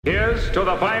Here's to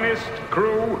the finest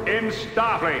crew in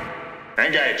Starfleet.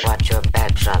 Engage. Watch your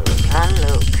back,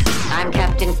 Luke. I'm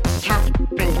Captain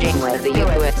Janeway of the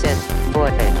USS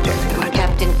Voyager.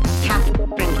 Captain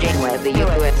Janeway of the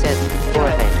USS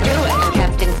Voyager.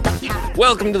 Captain.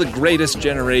 Welcome to The Greatest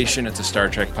Generation. It's a Star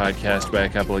Trek podcast by a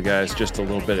couple of guys just a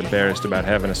little bit embarrassed about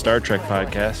having a Star Trek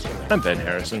podcast. I'm Ben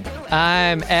Harrison.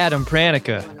 I'm Adam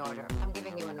Pranica.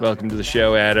 Welcome to the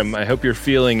show, Adam. I hope you're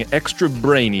feeling extra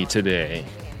brainy today.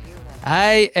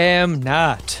 I am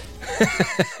not.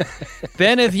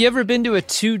 Ben, have you ever been to a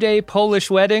 2-day Polish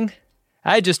wedding?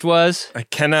 I just was. I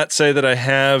cannot say that I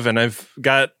have, and I've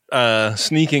got a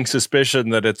sneaking suspicion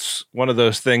that it's one of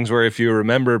those things where if you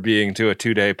remember being to a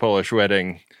 2-day Polish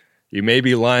wedding, you may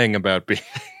be lying about being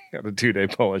at a 2-day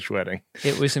Polish wedding.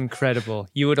 It was incredible.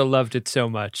 You would have loved it so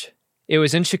much. It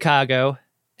was in Chicago.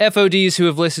 FODs who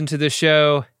have listened to the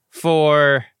show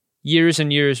for years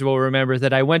and years will remember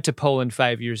that I went to Poland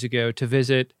 5 years ago to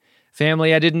visit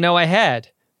family I didn't know I had.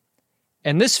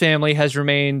 And this family has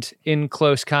remained in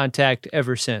close contact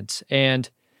ever since. And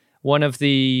one of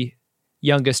the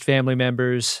youngest family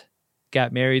members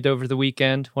got married over the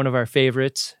weekend, one of our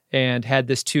favorites, and had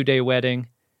this 2-day wedding,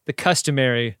 the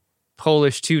customary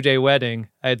Polish 2-day wedding,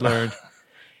 I'd learned.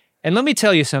 And let me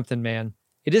tell you something, man.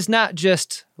 It is not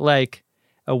just like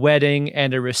a wedding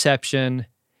and a reception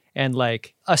and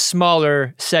like a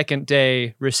smaller second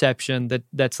day reception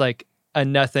that's like a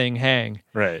nothing hang.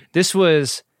 Right. This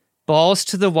was balls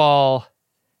to the wall,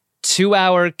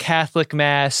 2-hour Catholic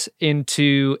mass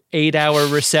into 8-hour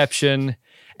reception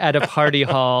at a party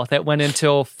hall that went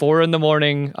until 4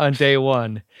 a.m. on day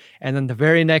one. And then the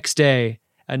very next day,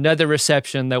 another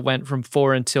reception that went from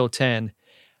 4 until 10.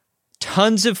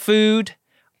 Tons of food.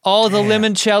 All the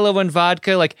limoncello and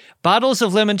vodka, like bottles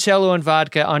of limoncello and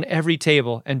vodka on every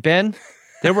table. And Ben,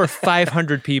 there were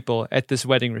 500 people at this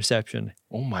wedding reception.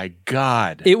 Oh my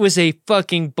God. It was a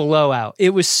fucking blowout.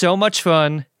 It was so much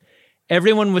fun.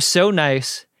 Everyone was so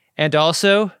nice. And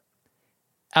also,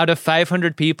 out of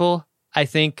 500 people, I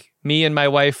think me and my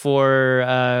wife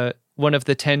were one of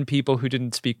the 10 people who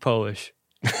didn't speak Polish.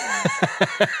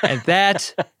 And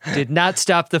that did not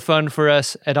stop the fun for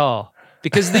us at all.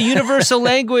 Because the universal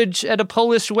language at a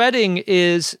Polish wedding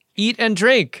is eat and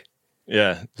drink.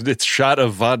 Yeah, it's shot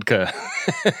of vodka.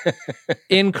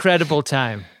 Incredible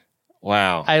time.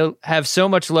 Wow. I have so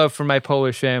much love for my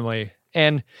Polish family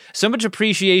and so much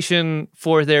appreciation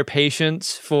for their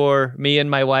patience for me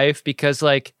and my wife because,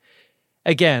 like,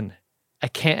 again, I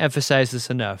can't emphasize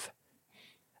this enough.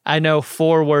 I know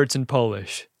 4 words in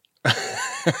Polish.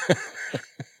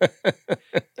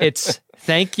 It's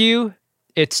thank you,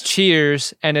 it's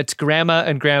cheers, and it's grandma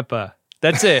and grandpa.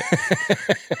 That's it.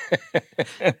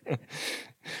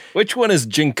 Which one is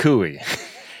dziękuję?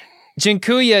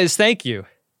 Dziękuję is thank you.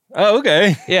 Oh,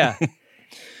 okay. Yeah.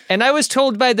 And I was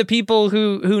told by the people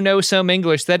who know some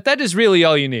English that is really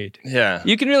all you need. Yeah.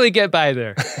 You can really get by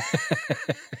there.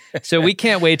 So we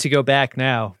can't wait to go back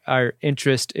now. Our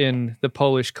interest in the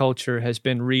Polish culture has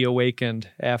been reawakened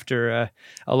after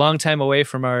a long time away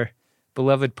from our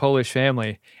beloved Polish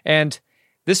family. And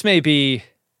this may be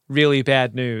really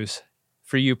bad news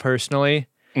for you personally,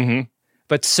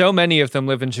 but so many of them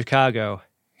live in Chicago.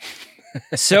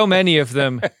 So many of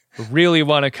them really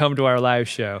want to come to our live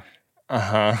show.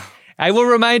 Uh-huh. I will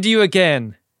remind you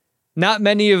again, not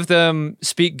many of them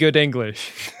speak good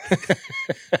English.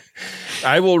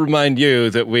 I will remind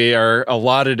you that we are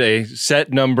allotted a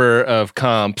set number of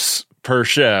comps per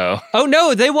show. Oh,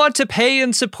 no, they want to pay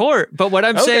and support. But what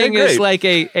I'm saying is like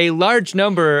a large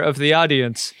number of the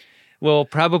audience will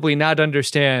probably not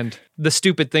understand the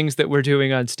stupid things that we're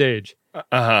doing on stage.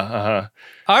 Our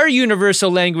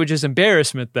universal language is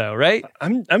embarrassment, though, right?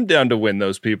 I'm down to win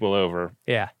those people over.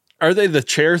 Yeah. Are they the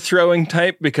chair throwing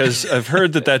type? Because I've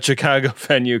heard that Chicago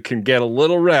venue can get a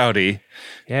little rowdy.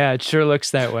 Yeah, it sure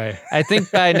looks that way. I think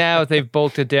by now they've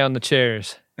bolted down the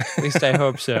chairs. At least I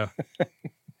hope so.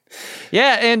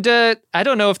 Yeah, and I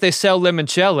don't know if they sell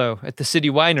limoncello at the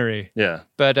City Winery. Yeah.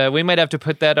 But we might have to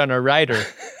put that on our rider.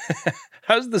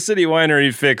 How's the City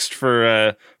Winery fixed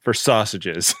for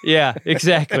sausages? Yeah,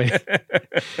 exactly.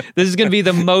 This is going to be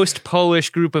the most Polish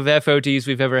group of FODs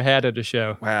we've ever had at a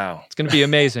show. Wow. It's going to be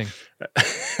amazing.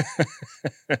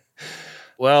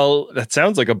 Well, that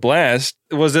sounds like a blast.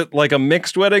 Was it like a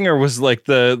mixed wedding, or was like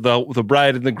the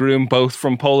bride and the groom both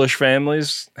from Polish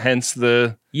families? Hence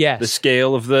the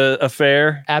scale of the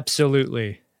affair?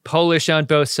 Absolutely. Polish on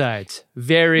both sides.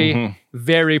 Very,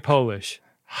 very Polish.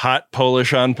 Hot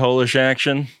Polish on Polish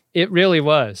action? It really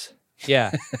was.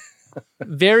 Yeah.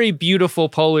 Very beautiful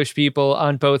Polish people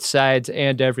on both sides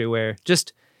and everywhere.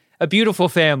 Just a beautiful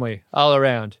family all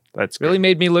around. That's really good.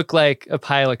 made me look like a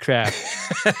pile of crap.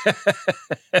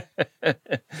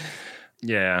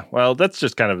 Yeah, well, that's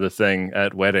just kind of the thing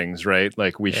at weddings, right?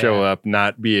 Like we show up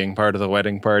not being part of the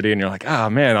wedding party, and you're like, oh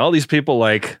man, all these people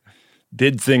like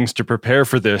did things to prepare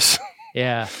for this.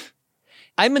 Yeah.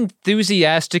 I'm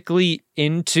enthusiastically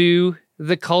into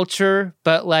the culture,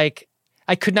 but like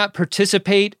I could not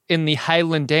participate in the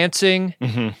Highland dancing.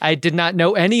 Mm-hmm. I did not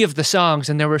know any of the songs,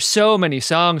 and there were so many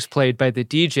songs played by the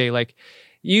DJ. Like,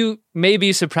 you may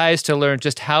be surprised to learn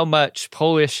just how much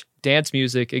Polish dance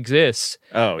music exists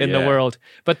in the world.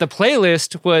 But the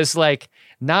playlist was like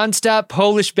nonstop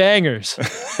Polish bangers.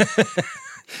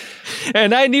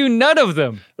 And I knew none of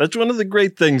them. That's one of the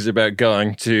great things about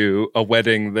going to a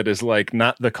wedding that is like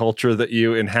not the culture that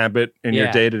you inhabit in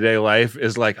your day-to-day life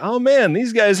is like, oh man,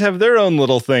 these guys have their own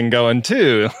little thing going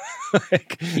too.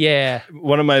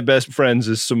 One of my best friends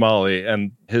is Somali,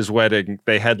 and his wedding,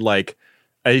 they had like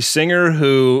a singer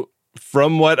who,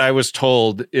 from what I was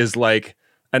told, is like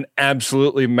an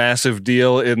absolutely massive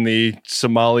deal in the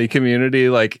Somali community.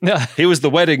 Like he was the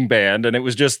wedding band, and it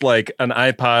was just like an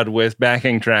iPod with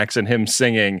backing tracks and him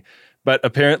singing. But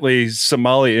apparently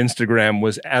Somali Instagram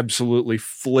was absolutely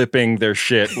flipping their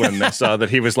shit when they saw that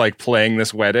he was like playing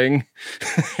this wedding.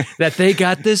 That they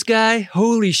got this guy?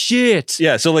 Holy shit.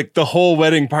 Yeah, so like the whole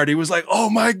wedding party was like, oh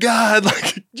my God,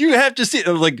 like you have to see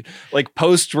it. Like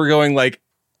posts were going like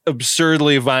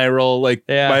absurdly viral. Like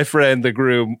my friend, the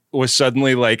groom, was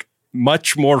suddenly like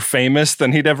much more famous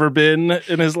than he'd ever been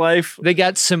in his life. They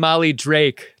got Somali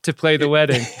Drake to play the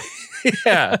wedding.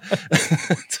 Yeah.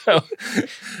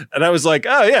 And I was like,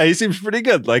 oh yeah, he seems pretty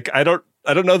good. Like I don't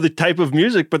know the type of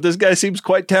music, but this guy seems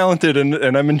quite talented,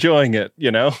 and I'm enjoying it, you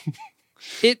know?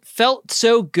 It felt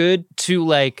so good to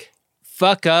like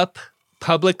fuck up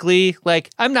publicly. Like,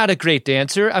 I'm not a great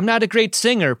dancer, I'm not a great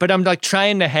singer, but I'm like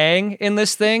trying to hang in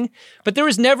this thing. But there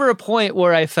was never a point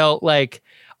where I felt like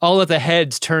all of the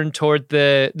heads turned toward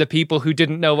the people who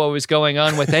didn't know what was going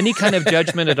on with any kind of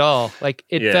judgment at all. Like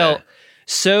it felt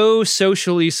so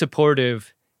socially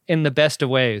supportive in the best of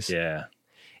ways. Yeah.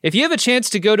 If you have a chance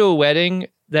to go to a wedding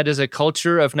that is a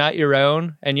culture of not your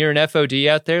own and you're an FOD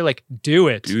out there, like do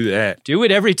it. Do that. Do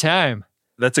it every time.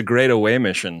 That's a great away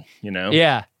mission, you know?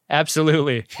 Yeah,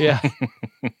 absolutely. Yeah.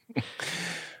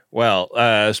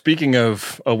 Well, speaking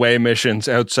of away missions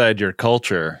outside your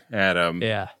culture, Adam,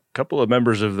 a couple of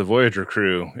members of the Voyager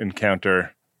crew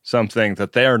encounter something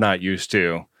that they're not used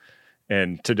to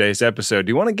in today's episode. Do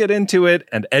you want to get into it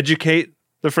and educate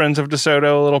the Friends of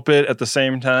DeSoto a little bit at the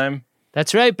same time?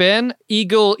 That's right, Ben.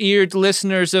 Eagle-eared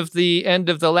listeners of the end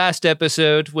of the last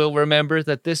episode will remember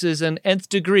that this is an nth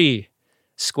degree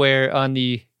square on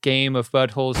the game of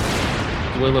buttholes,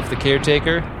 Will of the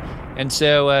Caretaker. And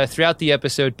so throughout the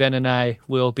episode, Ben and I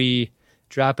will be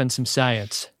dropping some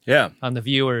science on the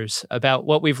viewers about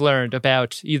what we've learned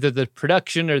about either the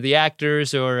production or the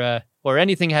actors or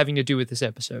anything having to do with this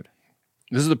episode.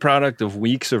 This is the product of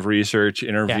weeks of research,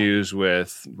 interviews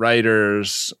with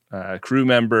writers, crew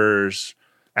members,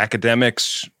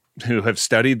 academics who have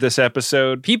studied this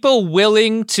episode. People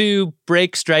willing to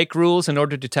break strike rules in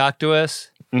order to talk to us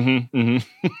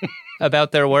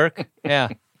about their work. Yeah.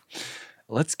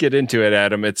 Let's get into it,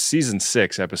 Adam. It's season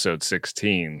 6, episode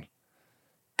 16,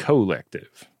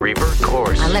 Collective. Revert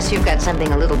course. Unless you've got something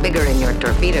a little bigger in your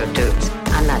torpedo tubes,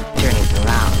 I'm not turning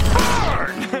around.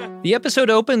 The episode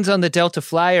opens on the Delta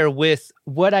Flyer with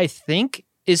what I think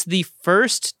is the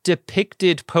first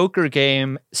depicted poker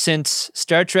game since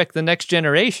Star Trek The Next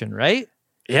Generation, right?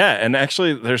 Yeah, and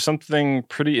actually there's something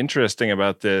pretty interesting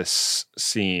about this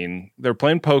scene. They're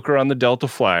playing poker on the Delta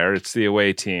Flyer. It's the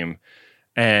away team.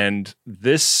 And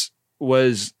this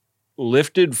was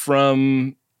lifted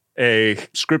from a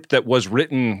script that was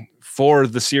written for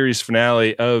the series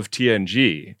finale of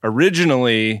TNG.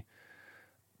 Originally,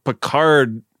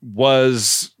 Picard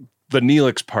was the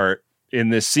Neelix part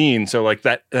in this scene. So like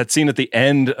that scene at the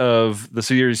end of the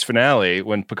series finale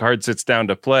when Picard sits down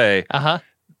to play,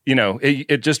 you know,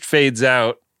 it just fades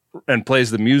out and plays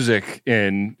the music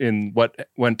in what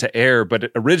went to air.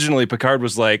 But originally Picard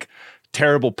was like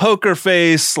terrible poker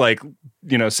face, like,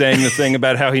 you know, saying the thing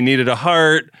about how he needed a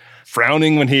heart,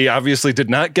 frowning when he obviously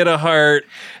did not get a heart.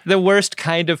 The worst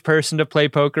kind of person to play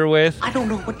poker with. I don't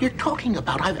know what you're talking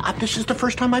about. This is the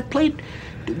first time I played.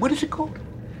 What is it called?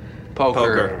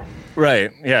 Poker. Right,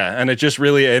 yeah. And it just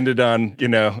really ended on, you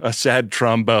know, a sad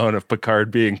trombone of Picard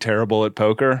being terrible at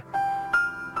poker.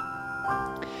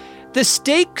 The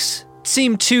stakes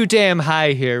seem too damn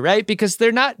high here, right? Because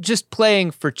they're not just playing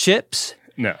for chips.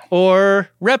 No. Or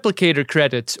replicator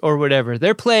credits or whatever.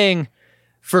 They're playing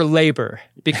for labor.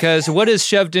 Because what is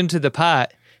shoved into the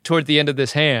pot toward the end of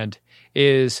this hand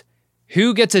is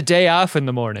who gets a day off in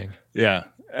the morning? Yeah.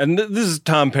 And this is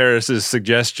Tom Paris's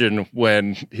suggestion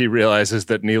when he realizes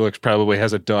that Neelix probably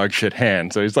has a dog shit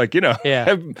hand. So he's like,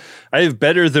 Yeah. I have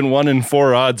better than 1 in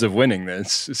 4 odds of winning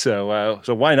this. So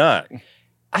why not?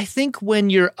 I think when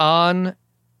you're on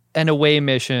an away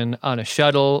mission on a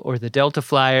shuttle or the Delta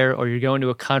Flyer or you're going to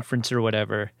a conference or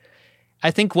whatever,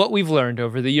 I think what we've learned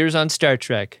over the years on Star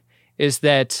Trek is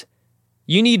that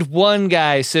you need one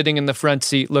guy sitting in the front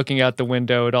seat looking out the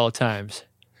window at all times.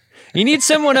 You need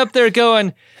someone up there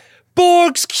going,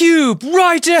 Borg's Cube,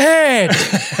 right ahead!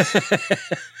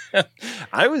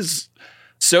 I was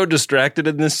so distracted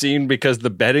in this scene because the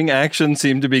betting action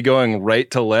seemed to be going right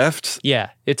to left. Yeah,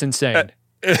 it's insane.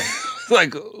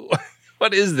 Like,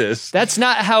 what is this? That's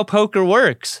not how poker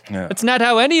works. Yeah. That's not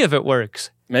how any of it works.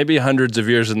 Maybe hundreds of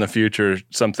years in the future,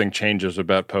 something changes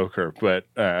about poker, but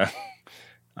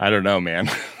I don't know, man.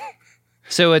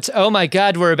 So it's, oh my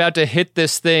God, we're about to hit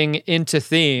this thing into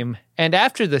theme. And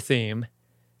after the theme,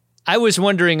 I was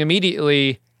wondering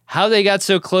immediately how they got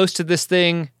so close to this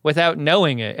thing without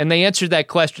knowing it. And they answered that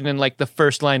question in like the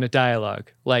first line of dialogue.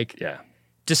 Like, Yeah.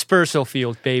 dispersal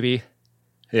field, baby.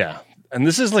 Yeah. And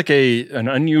this is like an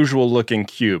unusual looking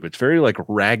cube. It's very like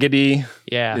raggedy.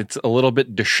 Yeah. It's a little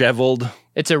bit disheveled.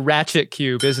 It's a Ratchet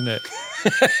cube, isn't it?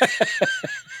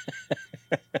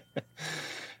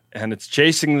 And it's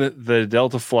chasing the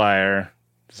Delta Flyer.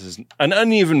 This is an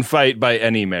uneven fight by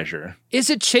any measure. Is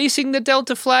it chasing the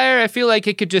Delta Flyer? I feel like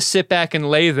it could just sit back and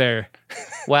lay there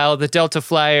while the Delta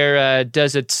Flyer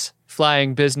does its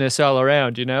flying business all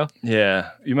around, you know?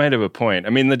 Yeah, you might have a point. I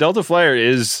mean, the Delta Flyer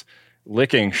is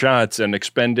licking shots and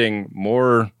expending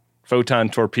more photon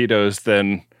torpedoes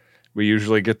than we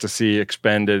usually get to see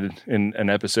expended in an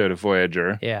episode of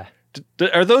Voyager. Yeah.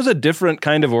 Are those a different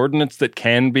kind of ordnance that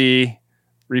can be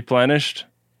replenished?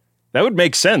 That would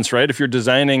make sense, right? If you're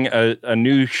designing a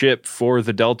new ship for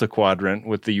the Delta Quadrant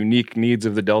with the unique needs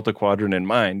of the Delta Quadrant in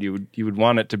mind, you would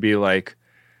want it to be like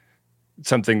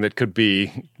something that could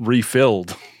be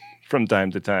refilled from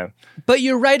time to time. But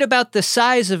you're right about the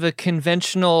size of a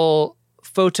conventional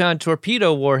photon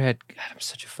torpedo warhead. God, I'm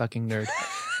such a fucking nerd.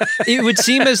 It would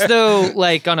seem as though,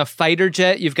 like, on a fighter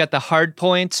jet, you've got the hard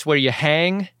points where you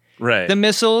hang Right. the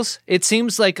missiles. It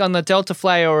seems like on the Delta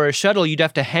Flyer or a shuttle, you'd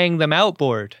have to hang them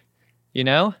outboard, you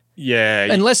know? Yeah.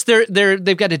 Unless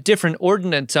they've got a different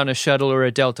ordnance on a shuttle or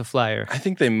a Delta Flyer. I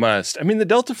think they must. I mean, the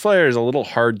Delta Flyer is a little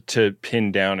hard to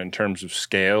pin down in terms of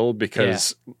scale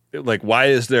because, like, why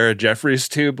is there a Jeffries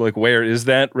tube? Like, where is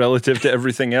that relative to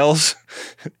everything else?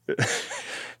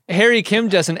 Harry Kim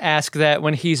doesn't ask that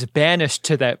when he's banished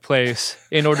to that place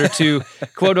in order to,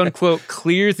 quote unquote,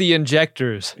 clear the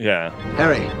injectors. Yeah.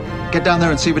 Harry, get down there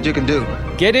and see what you can do.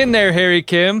 Get in there, Harry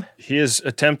Kim. He is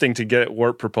attempting to get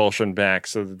warp propulsion back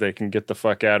so that they can get the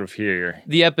fuck out of here.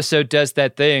 The episode does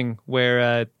that thing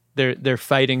where they're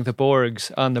fighting the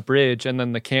Borgs on the bridge, and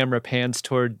then the camera pans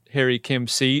toward Harry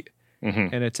Kim's seat,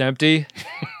 and it's empty.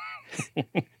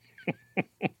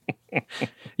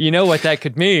 You know what that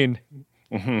could mean.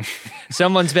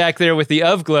 Someone's back there with the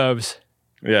of gloves.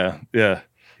 Yeah, yeah.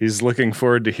 He's looking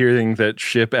forward to hearing that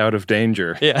ship out of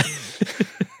danger. Yeah.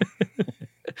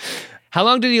 How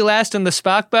long did he last in the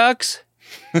Spock box?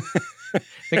 I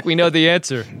think we know the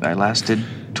answer. I lasted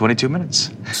 22 minutes.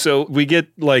 So we get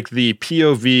like the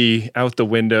POV out the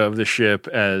window of the ship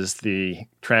as the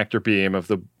tractor beam of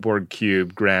the Borg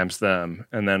cube grabs them,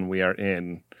 and then we are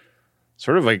in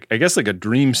sort of like, I guess, like a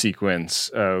dream sequence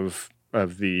of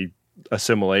the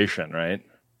assimilation, right?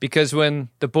 Because when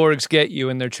the Borgs get you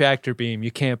in their tractor beam,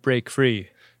 you can't break free.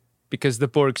 Because the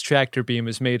Borg's tractor beam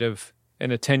is made of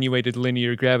an attenuated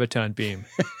linear graviton beam,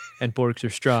 and Borgs are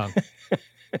strong.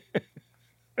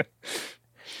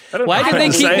 Why do they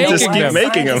keep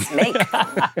making them?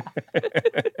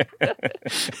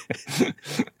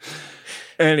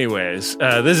 Anyways,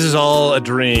 this is all a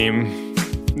dream.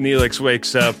 Neelix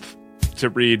wakes up to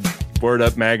read Board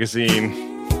Up magazine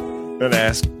and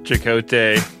ask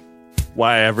Chakotay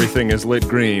why everything is lit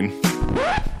green.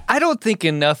 I don't think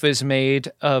enough is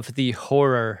made of the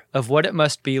horror of what it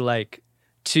must be like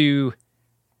to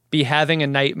be having a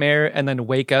nightmare and then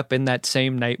wake up in that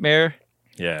same nightmare.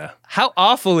 Yeah. How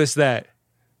awful is that?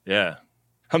 Yeah.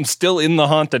 I'm still in the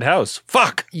haunted house.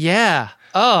 Fuck! Yeah.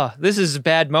 Oh, this is a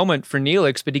bad moment for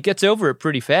Neelix, but he gets over it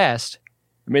pretty fast.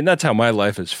 I mean, that's how my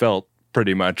life has felt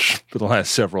pretty much for the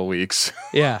last several weeks.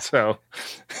 Yeah. So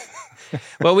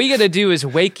what we got to do is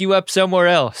wake you up somewhere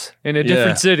else in a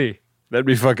different city. That'd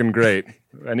be fucking great.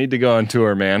 I need to go on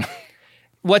tour, man.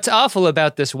 What's awful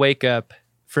about this wake up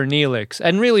for Neelix,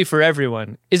 and really for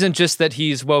everyone, isn't just that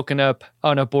he's woken up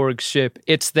on a Borg ship.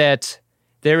 It's that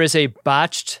there is a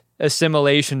botched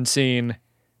assimilation scene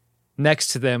next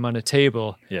to them on a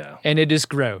table. Yeah. And it is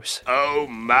gross. Oh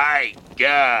my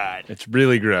God. It's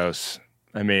really gross.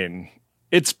 I mean,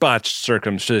 it's botched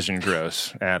circumcision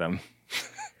gross, Adam.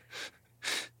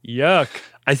 Yuck.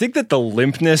 I think that the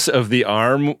limpness of the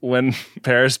arm when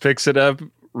Paris picks it up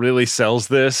really sells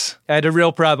this. I had a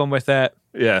real problem with that.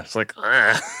 Yeah, it's like,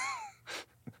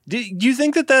 do you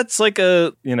think that that's like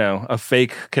a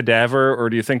fake cadaver, or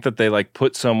do you think that they like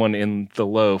put someone in the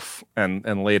loaf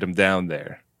and laid him down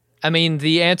there? I mean,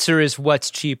 the answer is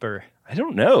what's cheaper, I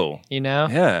don't know. you know?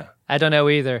 Yeah. I don't know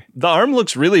either. The arm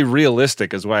looks really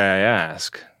realistic is why I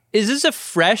ask. Is this a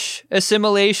fresh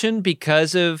assimilation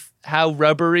because of how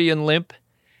rubbery and limp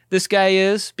this guy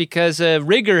is? Because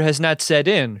rigor has not set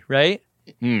in, right?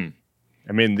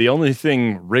 I mean, the only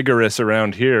thing rigorous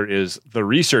around here is the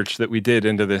research that we did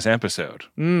into this episode.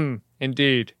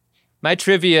 Indeed. My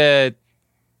trivia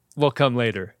will come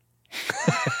later.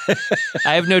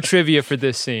 I have no trivia for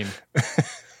this scene.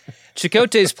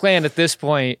 Chakotay's plan at this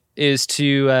point is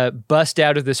to bust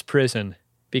out of this prison,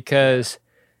 because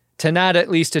to not at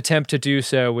least attempt to do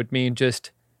so would mean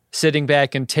just sitting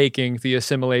back and taking the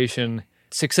assimilation,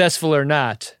 successful or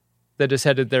not, that is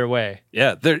headed their way.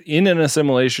 Yeah, they're in an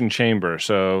assimilation chamber,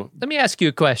 so... Let me ask you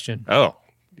a question. Oh,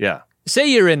 yeah. Say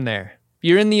you're in there.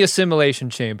 You're in the assimilation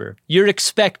chamber. You're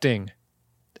expecting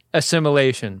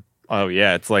assimilation. Oh,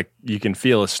 yeah, it's like you can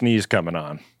feel a sneeze coming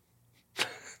on.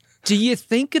 Do you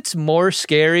think it's more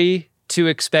scary to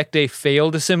expect a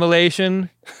failed assimilation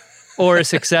or a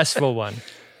successful one?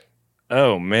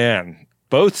 Oh, man.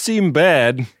 Both seem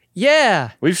bad.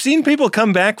 Yeah. We've seen people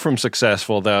come back from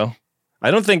successful, though.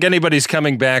 I don't think anybody's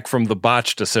coming back from the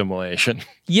botched assimilation.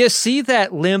 You see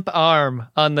that limp arm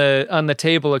on the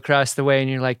table across the way, and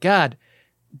you're like, God,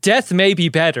 death may be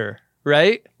better,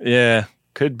 right? Yeah,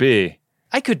 could be.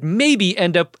 I could maybe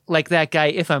end up like that guy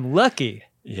if I'm lucky.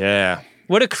 Yeah.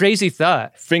 What a crazy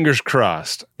thought. Fingers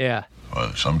crossed. Yeah.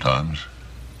 Well, sometimes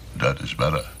that is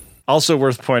better. Also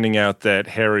worth pointing out that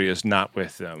Harry is not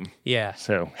with them. Yeah.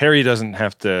 So Harry doesn't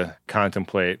have to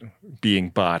contemplate being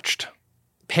botched.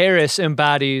 Paris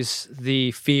embodies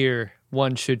the fear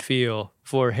one should feel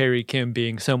for Harry Kim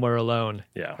being somewhere alone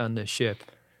on this ship.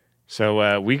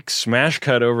 So we smash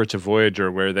cut over to Voyager,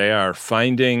 where they are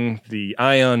finding the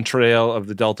ion trail of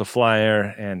the Delta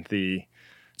Flyer and the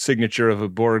signature of a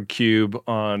Borg cube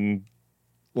on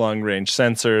long-range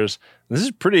sensors. This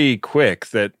is pretty quick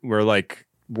that we're like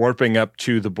warping up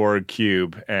to the Borg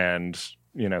cube and,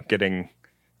 getting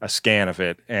a scan of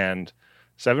it. And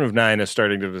 7 of 9 is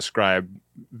starting to describe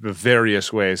the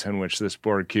various ways in which this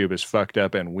Borg cube is fucked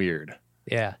up and weird.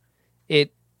 Yeah.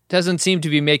 It doesn't seem to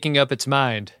be making up its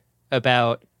mind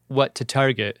about what to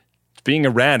target. It's being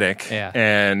erratic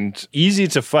and easy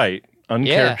to fight,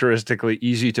 uncharacteristically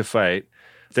easy to fight.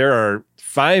 There are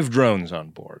 5 drones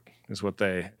on board, is what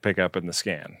they pick up in the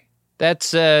scan.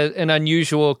 That's an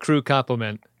unusual crew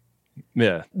compliment.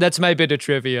 Yeah. That's my bit of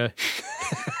trivia.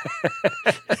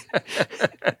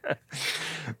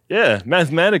 Yeah,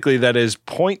 mathematically, that is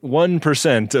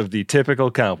 0.1% of the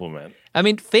typical compliment. I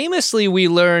mean, famously, we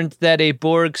learned that a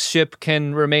Borg ship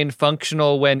can remain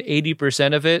functional when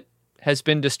 80% of it has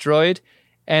been destroyed.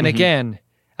 And again,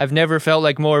 I've never felt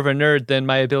like more of a nerd than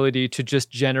my ability to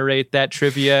just generate that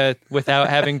trivia without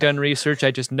having done research.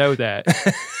 I just know that.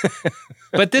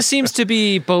 But this seems to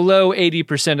be below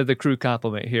 80% of the crew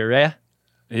complement here, eh?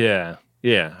 Yeah.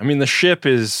 Yeah. I mean, the ship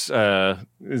is not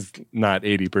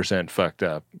 80% fucked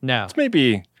up. No. It's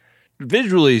maybe,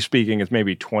 visually speaking, it's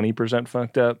maybe 20%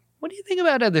 fucked up. What do you think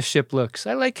about how the ship looks?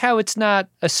 I like how it's not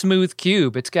a smooth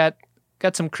cube. It's got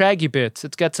some craggy bits.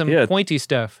 It's got some pointy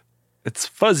stuff. It's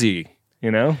fuzzy,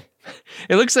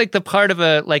 It looks like the part of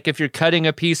if you're cutting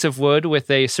a piece of wood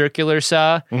with a circular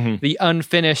saw, the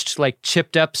unfinished,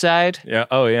 chipped up side. Yeah.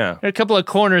 Oh, yeah. There are a couple of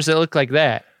corners that look like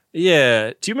that.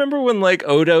 Yeah. Do you remember when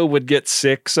Odo would get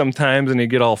sick sometimes and he'd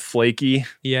get all flaky?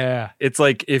 Yeah. It's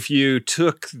like if you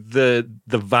took the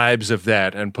vibes of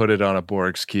that and put it on a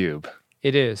Borg's cube.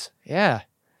 It is. Yeah.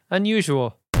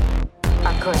 Unusual.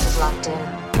 Our course is locked in.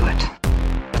 Do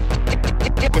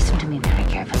it. Listen to me very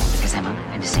carefully, because I'm only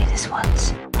going to say this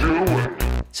once.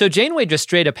 So Janeway just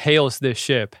straight up hails this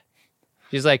ship.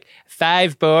 She's like,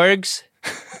 5 Borgs?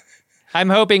 I'm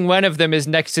hoping one of them is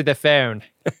next to the phone.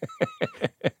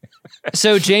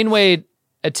 So Janeway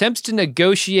attempts to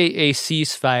negotiate a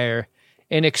ceasefire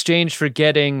in exchange for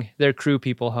getting their crew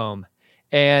people home.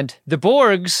 And the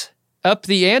Borgs up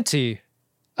the ante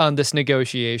on this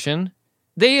negotiation.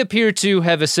 They appear to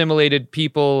have assimilated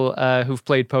people who've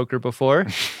played poker before.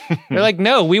 They're like,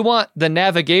 no, we want the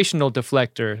navigational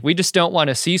deflector. We just don't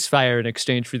want a ceasefire in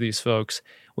exchange for these folks.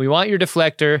 We want your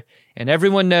deflector, and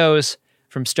everyone knows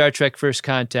from Star Trek First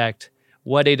Contact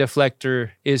what a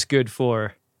deflector is good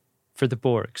for the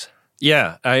Borgs.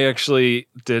 Yeah, I actually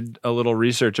did a little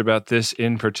research about this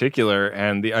in particular,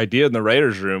 and the idea in the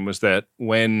writer's room was that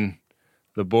when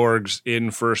the Borgs in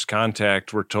First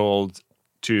Contact were told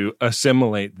to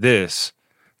assimilate this,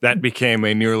 that became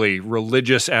a nearly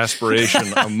religious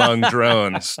aspiration among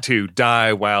drones to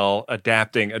die while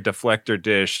adapting a deflector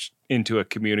dish into a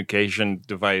communication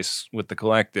device with the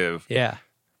collective. Yeah.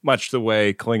 Much the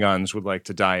way Klingons would like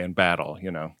to die in battle,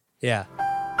 you know? Yeah.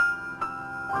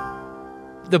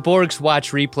 The Borgs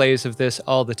watch replays of this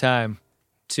all the time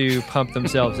to pump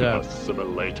themselves up.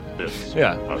 Assimilate this.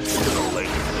 Yeah. Assimilate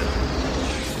this.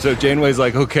 So Janeway's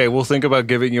like, okay, we'll think about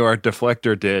giving you our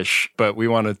deflector dish, but we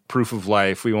want a proof of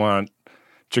life. We want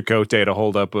Chakotay to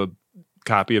hold up a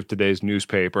copy of today's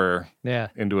newspaper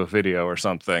into a video or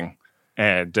something.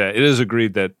 And it is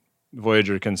agreed that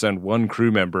Voyager can send one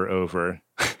crew member over.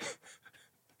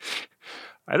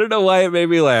 I don't know why it made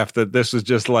me laugh that this was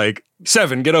just like,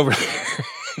 Seven, get over there.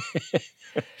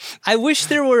 I wish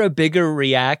there were a bigger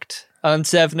react on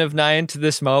 7 of 9 to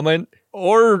this moment.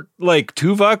 Or like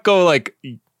Tuvok go like,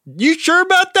 you sure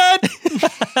about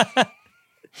that?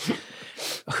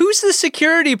 Who's the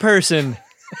security person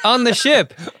on the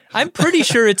ship? I'm pretty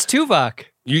sure it's Tuvok.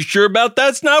 You sure about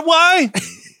that's not why?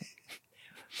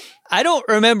 I don't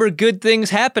remember good things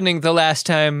happening the last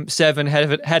time 7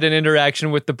 had an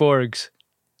interaction with the Borgs.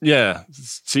 Yeah,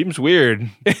 seems weird,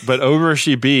 but over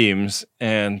she beams,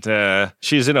 and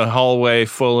she's in a hallway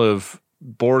full of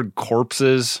Borg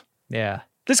corpses. Yeah.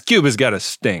 This cube has got to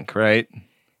stink, right?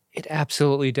 It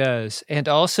absolutely does. And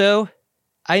also,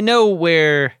 I know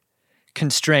we're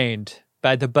constrained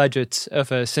by the budgets of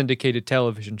a syndicated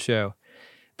television show,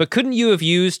 but couldn't you have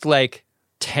used like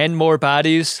 10 more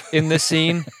bodies in this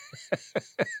scene?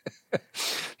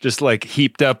 Just like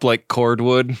heaped up like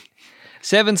cordwood.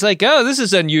 Seven's like, oh, this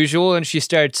is unusual. And she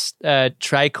starts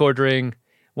tricordering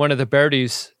one of the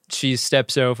birdies she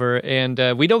steps over.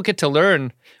 And we don't get to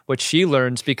learn what she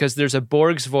learns because there's a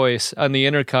Borg's voice on the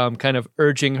intercom kind of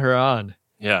urging her on.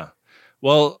 Yeah.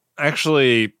 Well,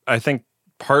 actually, I think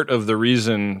part of the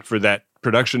reason for that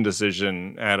production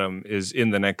decision, Adam, is in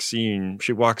the next scene.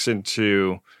 She walks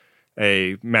into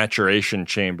a maturation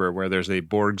chamber where there's a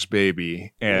Borg's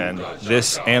baby. And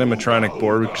this animatronic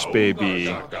Borg's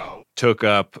baby took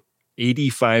up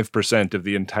 85% of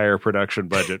the entire production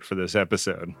budget for this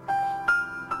episode.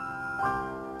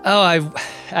 Oh,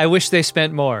 I wish they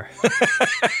spent more.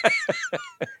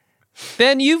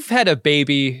 Ben, you've had a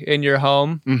baby in your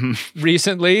home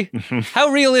recently. How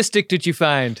realistic did you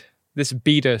find this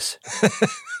beatus?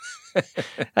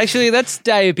 Actually, that's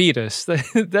diabetes.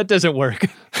 That doesn't work.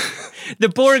 The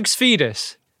Borg's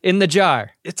fetus in the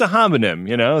jar. It's a homonym,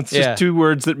 you know? It's just two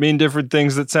words that mean different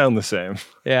things that sound the same.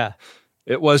 Yeah.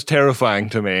 It was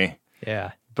terrifying to me.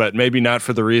 Yeah. But maybe not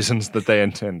for the reasons that they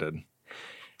intended.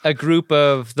 A group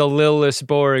of the Lillis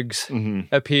Borgs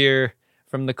appear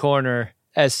from the corner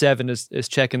as Seven is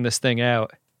checking this thing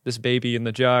out, this baby in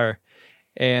the jar.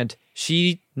 And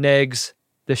she negs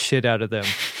the shit out of them.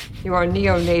 You are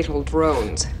neonatal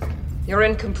drones. You're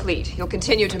incomplete. You'll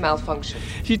continue to malfunction.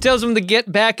 She tells them to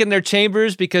get back in their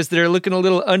chambers because they're looking a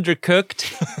little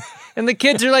undercooked. And the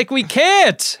kids are like, we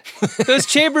can't. Those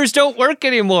chambers don't work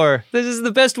anymore. This is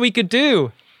the best we could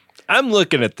do. I'm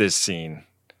looking at this scene.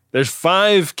 There's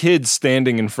 5 kids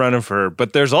standing in front of her,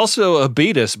 but there's also a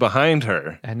beatus behind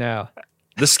her. I know.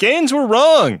 The scans were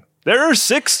wrong. There are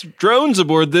 6 drones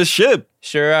aboard this ship.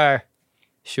 Sure are.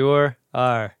 Sure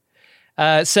are.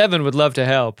 7 would love to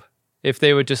help if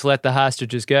they would just let the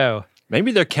hostages go.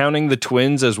 Maybe they're counting the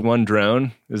twins as one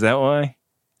drone. Is that why?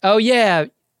 Oh, yeah.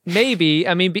 Maybe.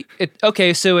 I mean,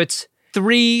 okay, so it's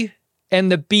 3 and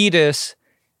the beatus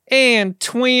and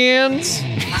twins.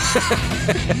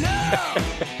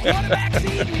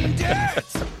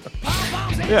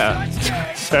 Yeah.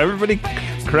 So everybody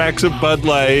cracks a Bud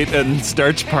Light and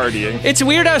starts partying. It's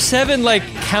weird how 7 like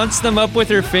counts them up with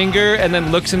her finger and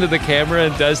then looks into the camera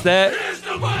and does that.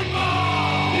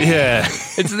 Yeah.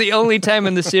 It's the only time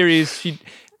in the series she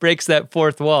breaks that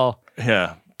fourth wall.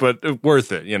 Yeah, but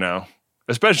worth it, you know.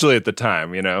 Especially at the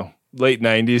time, you know. Late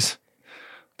 90s.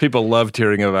 People loved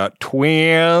hearing about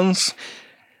twins.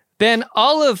 Ben,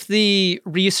 all of the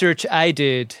research I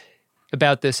did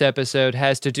about this episode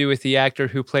has to do with the actor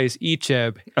who plays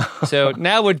Icheb. So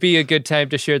now would be a good time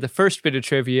to share the first bit of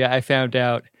trivia I found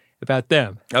out about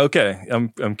them. Okay,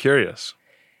 I'm curious.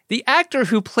 The actor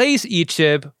who plays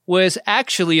Ichib was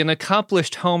actually an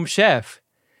accomplished home chef.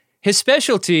 His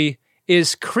specialty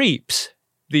is crepes,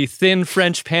 the thin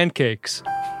French pancakes.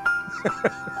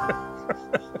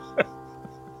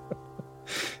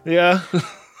 Yeah.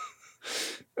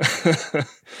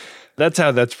 That's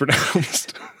how that's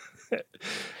pronounced.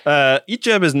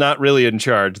 Ichib is not really in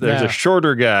charge. There's a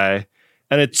shorter guy,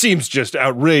 and it seems just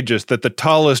outrageous that the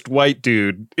tallest white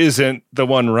dude isn't the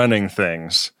one running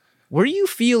things. Were you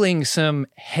feeling some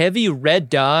heavy Red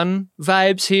Dawn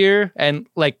vibes here? And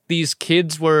like these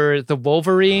kids were the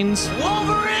Wolverines?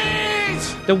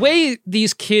 Wolverines! The way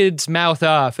these kids mouth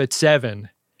off at 7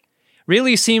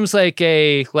 really seems like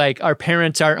our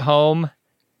parents aren't home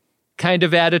kind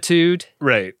of attitude.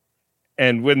 Right.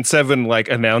 And when 7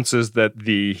 announces that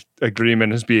the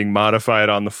agreement is being modified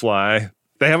on the fly,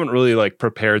 they haven't really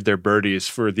prepared their birdies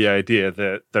for the idea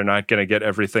that they're not going to get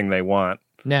everything they want.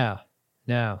 No.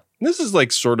 This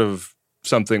is sort of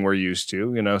something we're used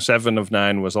to. 7 of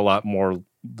 9 was a lot more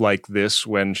like this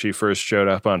when she first showed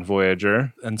up on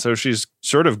Voyager. And so she's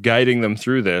sort of guiding them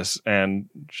through this, and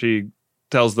she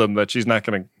tells them that she's not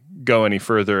going to go any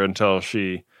further until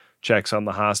she checks on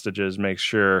the hostages, makes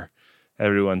sure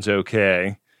everyone's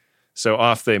okay. So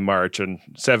off they march, and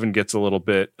 7 gets a little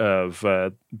bit of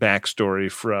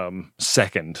backstory from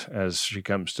Second as she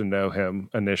comes to know him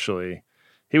initially.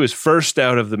 He was first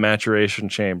out of the maturation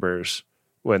chambers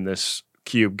when this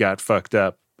cube got fucked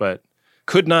up, but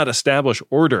could not establish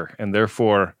order and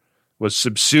therefore was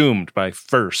subsumed by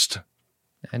First.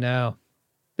 I know.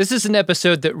 This is an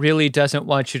episode that really doesn't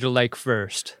want you to like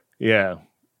First. Yeah.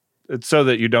 It's so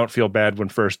that you don't feel bad when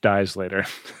First dies later.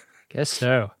 Guess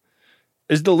so.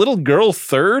 Is the little girl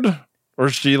third? Or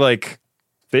is she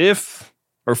fifth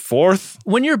or fourth?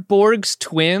 When you're Borg's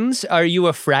twins, are you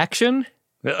a fraction?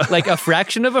 Like a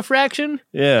fraction of a fraction?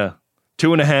 Yeah.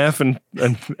 2.5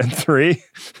 and 3.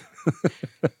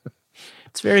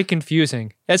 It's very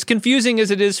confusing. As confusing as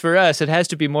it is for us, it has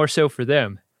to be more so for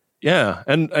them. Yeah.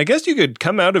 And I guess you could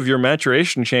come out of your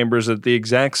maturation chambers at the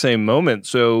exact same moment.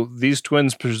 So these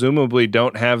twins presumably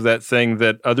don't have that thing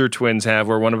that other twins have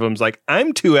where one of them's like,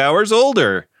 I'm 2 hours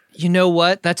older. You know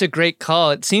what? That's a great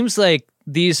call. It seems like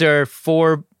these are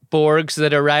 4 Borgs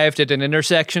that arrived at an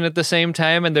intersection at the same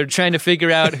time, and they're trying to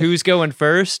figure out who's going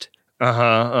first.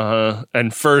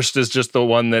 And First is just the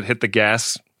one that hit the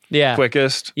gas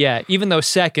quickest. Yeah, even though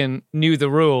Second knew the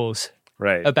rules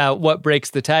about what breaks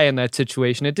the tie in that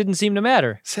situation, it didn't seem to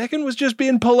matter. Second was just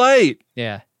being polite.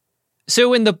 Yeah.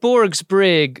 So in the Borg's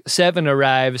brig, 7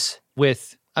 arrives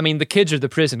with, the kids are the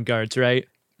prison guards, right?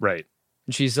 Right.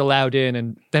 And she's allowed in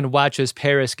and then watches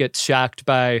Paris get shocked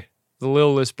by the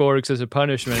littlest Borgs as a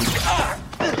punishment.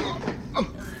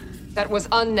 That was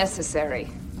unnecessary.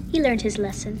 He learned his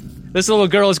lesson. This little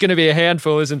girl is going to be a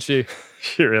handful, isn't she?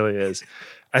 She really is.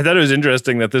 I thought it was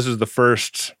interesting that this is the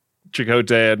first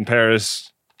Chakotay and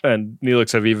Paris and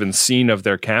Neelix have even seen of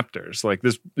their captors.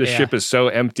 This ship is so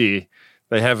empty,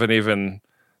 they haven't even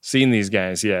seen these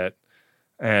guys yet.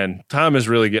 And Tom is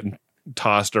really getting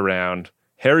tossed around.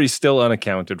 Harry's still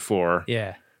unaccounted for.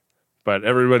 Yeah. But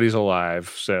everybody's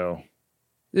alive, so...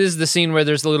 This is the scene where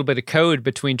there's a little bit of code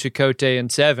between Chakotay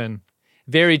and 7.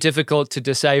 Very difficult to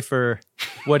decipher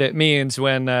what it means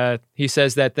when he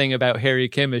says that thing about Harry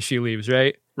Kim as she leaves,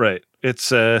 right? Right.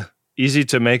 It's easy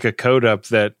to make a code up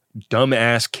that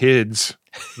dumbass kids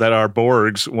that are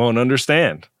Borgs won't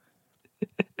understand.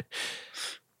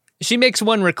 She makes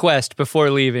one request before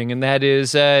leaving, and that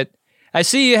is, I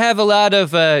see you have a lot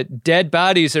of dead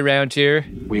bodies around here.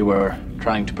 We were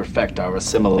trying to perfect our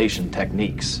assimilation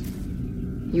techniques.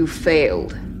 You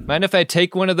failed. Mind if I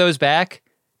take one of those back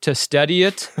to study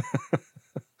it?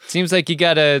 Seems like you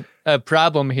got a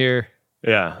problem here.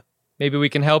 Yeah. Maybe we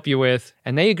can help you with.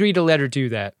 And they agree to let her do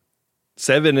that.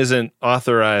 7 isn't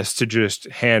authorized to just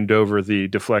hand over the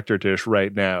deflector dish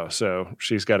right now, so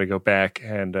she's got to go back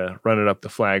and run it up the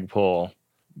flagpole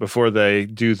before they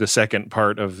do the second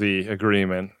part of the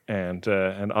agreement, and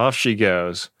off she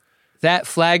goes. That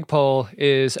flagpole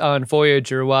is on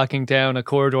Voyager walking down a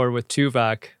corridor with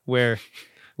Tuvok, where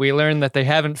we learn that they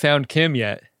haven't found Kim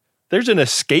yet. There's an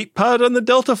escape pod on the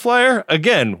Delta Flyer?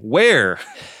 Again, where?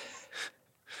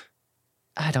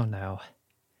 I don't know.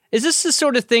 Is this the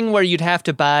sort of thing where you'd have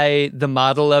to buy the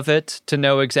model of it to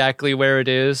know exactly where it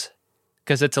is?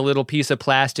 Because it's a little piece of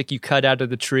plastic you cut out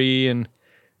of the tree and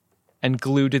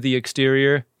glue to the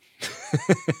exterior?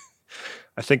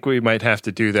 I think we might have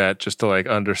to do that just to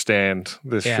understand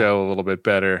this show a little bit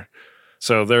better.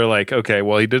 So they're like, okay,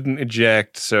 well, he didn't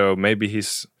eject, so maybe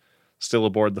he's still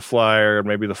aboard the flyer.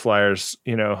 Maybe the flyer's,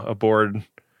 aboard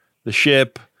the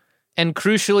ship. And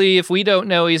crucially, if we don't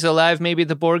know he's alive, maybe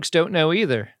the Borgs don't know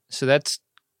either. So that's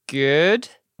good.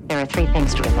 There are 3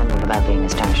 things to remember about being a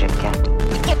starship captain.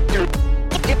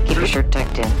 Keep your shirt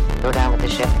tucked in, go down with the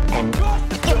ship, and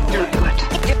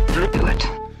do it.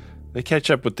 They catch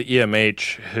up with the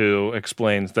EMH, who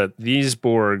explains that these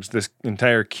Borgs, this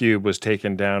entire cube, was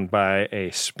taken down by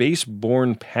a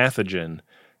space-borne pathogen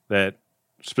that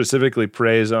specifically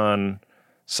preys on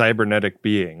cybernetic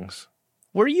beings.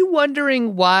 Were you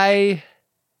wondering why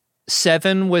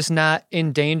 7 was not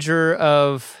in danger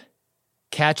of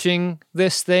catching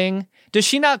this thing? Does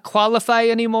she not qualify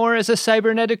anymore as a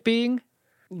cybernetic being?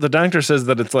 The doctor says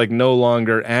that it's like no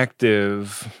longer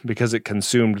active because it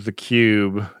consumed the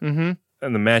cube, and the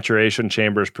maturation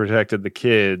chambers protected the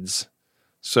kids.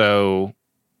 So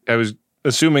I was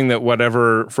assuming that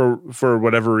for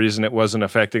whatever reason it wasn't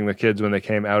affecting the kids when they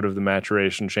came out of the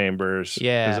maturation chambers.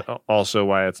 Yeah. Is also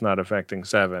why it's not affecting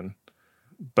 7.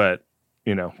 But,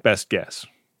 best guess.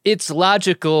 It's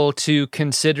logical to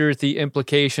consider the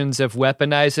implications of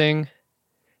weaponizing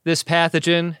this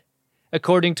pathogen,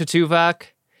 according to Tuvok.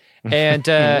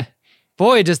 And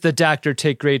boy, does the doctor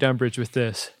take great umbrage with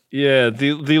this. Yeah,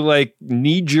 the like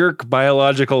knee-jerk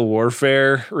biological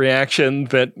warfare reaction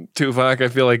that Tuvok, I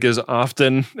feel like, is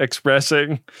often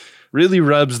expressing really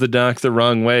rubs the doc the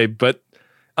wrong way. But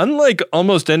unlike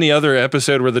almost any other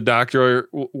episode where the doctor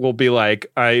will be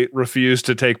like, I refuse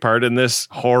to take part in this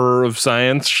horror of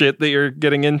science shit that you're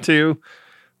getting into,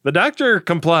 the doctor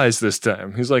complies this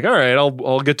time. He's like, all right,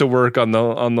 I'll get to work on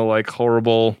the like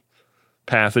horrible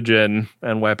pathogen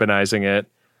and weaponizing it.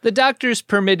 The doctor's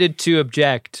permitted to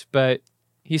object, but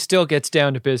he still gets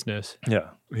down to business. Yeah,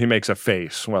 he makes a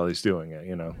face while he's doing it,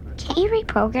 Can you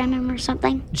reprogram him or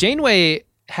something? Janeway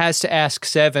has to ask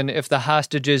 7 if the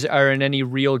hostages are in any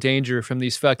real danger from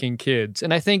these fucking kids.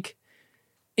 And I think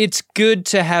it's good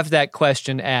to have that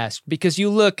question asked, because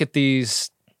you look at these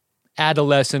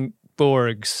adolescent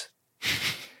Borgs,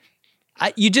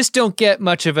 you just don't get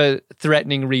much of a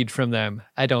threatening read from them,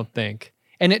 I don't think.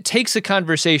 And it takes a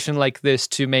conversation like this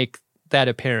to make that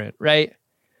apparent, right?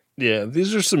 Yeah,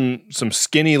 these are some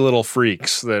skinny little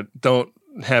freaks that don't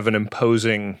have an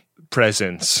imposing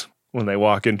presence when they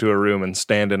walk into a room and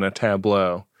stand in a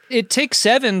tableau. It takes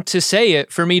 7 to say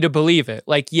it for me to believe it.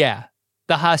 Like, yeah,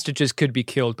 the hostages could be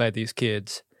killed by these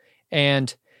kids.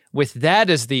 And with that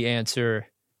as the answer,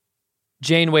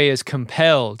 Janeway is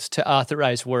compelled to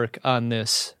authorize work on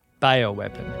this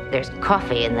bioweapon. There's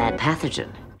coffee in that pathogen.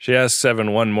 She asks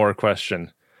 7 one more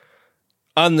question.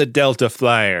 On the Delta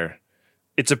Flyer,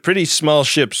 it's a pretty small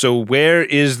ship, so where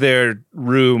is there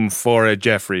room for a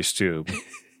Jeffries tube?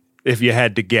 If you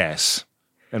had to guess.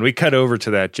 And we cut over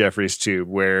to that Jeffries tube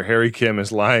where Harry Kim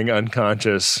is lying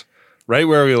unconscious right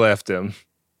where we left him.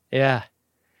 Yeah.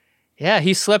 Yeah,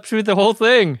 he slept through the whole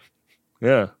thing.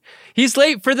 Yeah. He's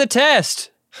late for the test.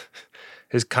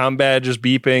 His comm badge is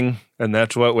beeping, and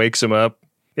that's what wakes him up.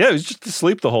 Yeah, he was just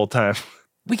asleep the whole time.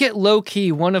 We get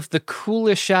low-key one of the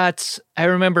coolest shots I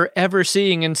remember ever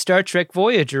seeing in Star Trek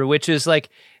Voyager, which is like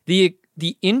the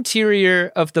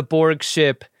interior of the Borg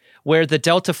ship where the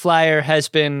Delta Flyer has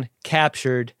been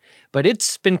captured, but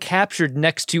it's been captured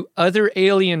next to other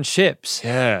alien ships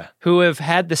who have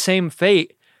had the same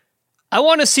fate. I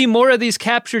want to see more of these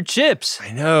captured ships.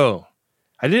 I know.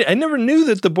 I never knew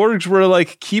that the Borgs were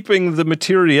like keeping the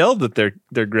materiel that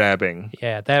they're grabbing.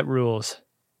 Yeah, that rules.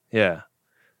 Yeah.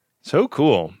 So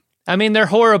cool. I mean, they're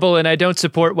horrible and I don't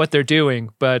support what they're doing,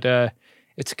 but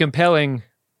it's a compelling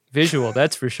visual,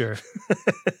 that's for sure.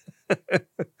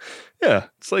 Yeah.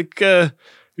 It's like,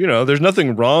 there's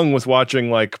nothing wrong with watching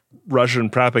like Russian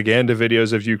propaganda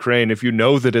videos of Ukraine if you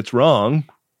know that it's wrong.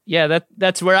 Yeah,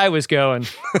 that's where I was going.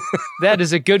 That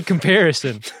is a good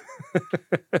comparison.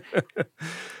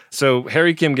 So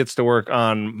Harry Kim gets to work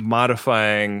on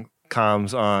modifying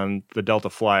comms on the Delta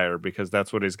Flyer because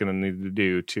that's what he's going to need to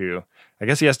do to, I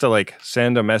guess he has to like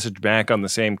send a message back on the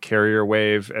same carrier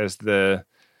wave as the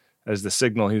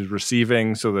signal he's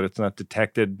receiving so that it's not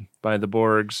detected by the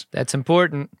Borgs. That's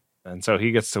important. And so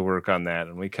he gets to work on that.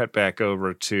 And we cut back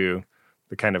over to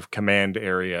the kind of command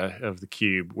area of the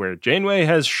cube where Janeway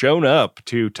has shown up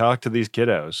to talk to these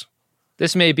kiddos.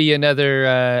 This may be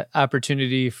another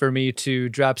opportunity for me to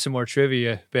drop some more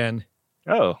trivia, Ben.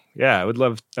 Oh, yeah, I would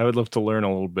love to learn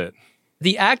a little bit.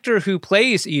 The actor who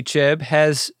plays Icheb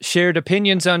has shared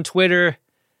opinions on Twitter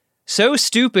so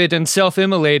stupid and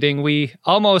self-immolating we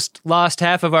almost lost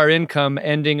half of our income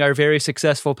ending our very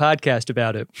successful podcast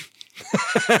about it.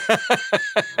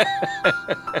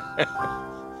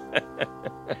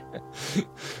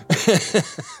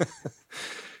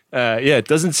 Yeah, it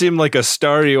doesn't seem like a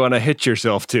star you want to hit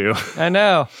yourself to. I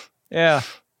know. Yeah.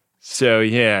 So,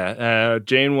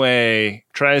 Janeway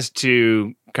tries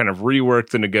to kind of rework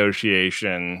the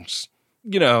negotiations.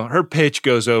 You know, her pitch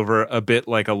goes over a bit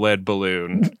like a lead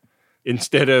balloon.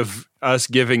 Instead of us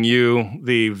giving you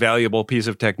the valuable piece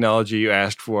of technology you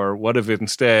asked for, what if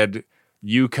instead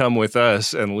you come with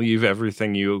us and leave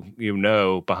everything you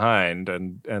know behind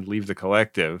and leave the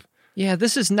collective? Yeah,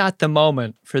 this is not the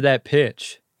moment for that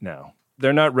pitch. No,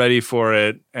 they're not ready for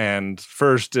it. And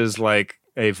First is like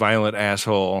a violent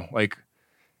asshole. Like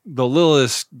the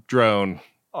Lilith drone,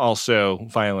 also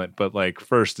violent, but like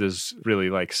First is really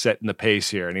like setting the pace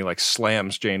here. And he like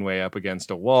slams Janeway up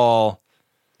against a wall.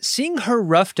 Seeing her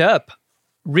roughed up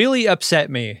really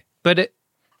upset me, but it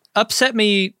upset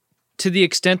me to the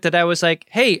extent that I was like,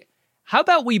 hey, how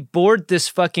about we board this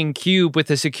fucking cube with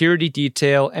a security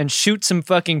detail and shoot some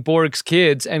fucking Borg's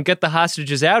kids and get the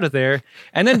hostages out of there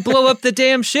and then blow up the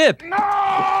damn ship?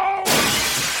 No!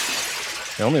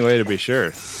 The only way to be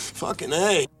sure. Fucking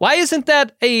A. Why isn't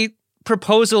that a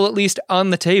proposal at least on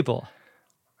the table?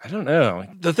 I don't know.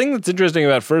 The thing that's interesting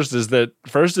about First is that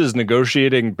First is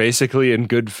negotiating basically in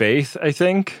good faith, I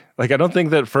think. Like, I don't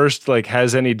think that First, like,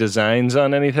 has any designs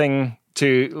on anything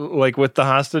to, like, with the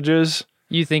hostages.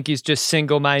 You think he's just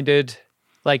single-minded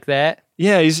like that?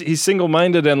 Yeah, he's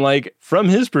single-minded, and, like, from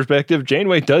his perspective,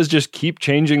 Janeway does just keep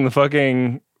changing the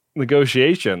fucking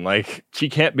negotiation. Like, she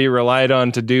can't be relied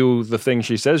on to do the thing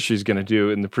she says she's going to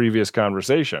do in the previous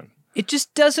conversation. It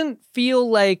just doesn't feel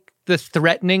like the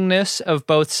threateningness of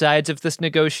both sides of this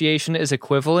negotiation is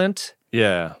equivalent.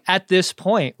 Yeah. At this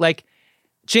point, like,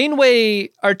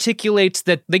 Janeway articulates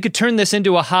that they could turn this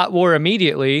into a hot war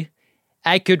immediately.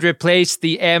 I could replace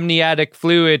the amniotic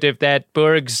fluid of that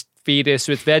Borg's fetus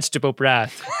with vegetable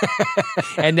broth.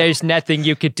 And there's nothing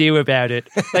you could do about it.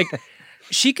 Like,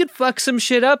 she could fuck some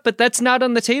shit up, but that's not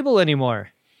on the table anymore.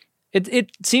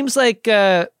 It seems like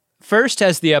First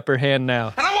has the upper hand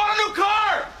now. And I want a new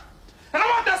car! And I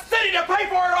want the city to pay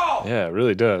for it all! Yeah, it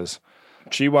really does.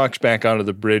 She walks back onto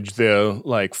the bridge, though,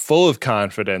 like, full of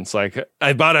confidence. Like,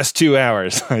 I bought us 2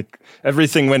 hours. Like,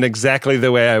 everything went exactly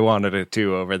the way I wanted it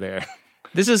to over there.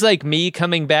 This is like me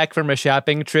coming back from a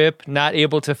shopping trip, not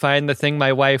able to find the thing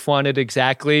my wife wanted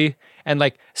exactly, and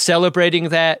like celebrating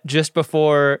that just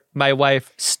before my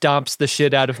wife stomps the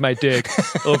shit out of my dick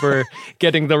over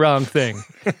getting the wrong thing.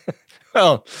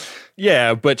 Well,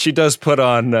 yeah, but she does put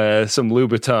on some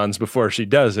Louboutins before she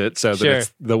does it, so that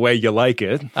it's the way you like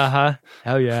it. Uh-huh.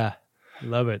 Hell yeah.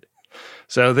 Love it.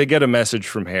 So they get a message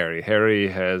from Harry. Harry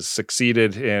has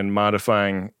succeeded in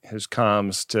modifying his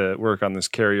comms to work on this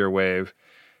carrier wave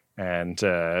and,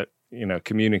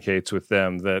 communicates with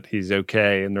them that he's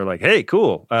okay. And they're like, hey,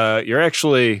 cool. You're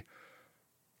actually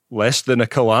less than a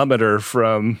kilometer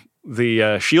from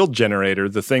the shield generator,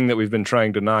 the thing that we've been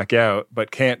trying to knock out,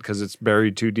 but can't because it's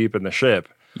buried too deep in the ship.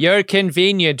 You're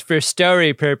convenient for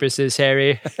story purposes,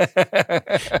 Harry.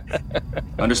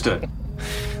 Understood.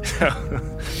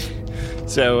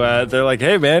 So they're like,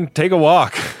 hey, man, take a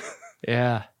walk.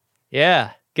 Yeah.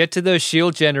 Yeah. Get to those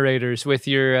shield generators with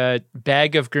your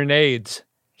bag of grenades.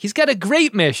 He's got a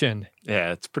great mission.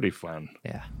 Yeah, it's pretty fun.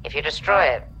 Yeah. If you destroy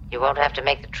it, you won't have to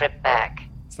make the trip back.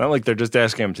 It's not like they're just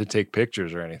asking him to take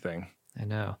pictures or anything. I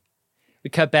know. We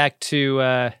cut back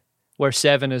to where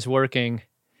Seven is working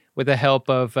with the help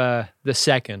of the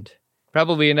Second.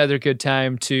 Probably another good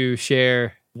time to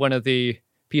share one of the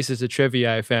pieces of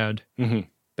trivia I found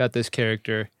about this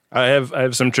character. I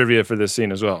have some trivia for this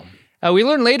scene as well. We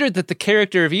learn later that the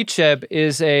character of Icheb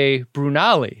is a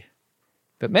Brunali,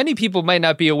 but many people might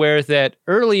not be aware that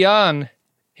early on,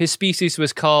 his species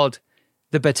was called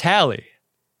the Batali.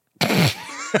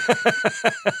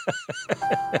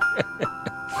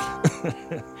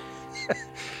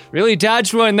 Really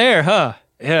dodged one there, huh?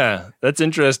 Yeah, that's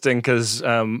interesting because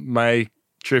my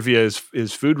trivia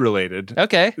is food related.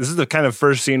 Okay. This is the kind of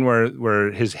first scene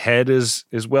where his head is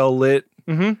well lit,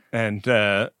 and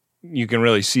you can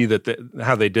really see that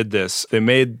how they did this. They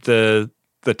made the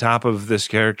top of this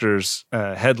character's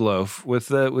head loaf with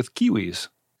kiwis.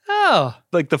 Oh,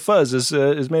 like the fuzz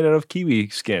is made out of kiwi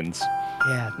skins.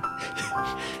 Yeah.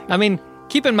 I mean,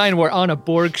 keep in mind we're on a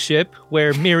Borg ship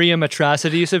where Miriam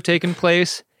atrocities have taken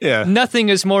place. Yeah. Nothing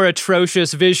is more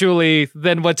atrocious visually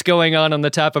than what's going on the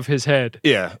top of his head.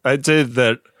 Yeah, I'd say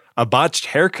that a botched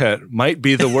haircut might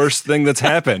be the worst thing that's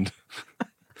happened.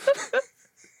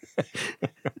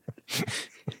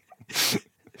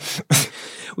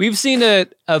 We've seen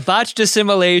a botched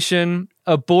assimilation,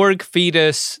 a Borg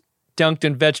fetus dunked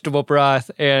in vegetable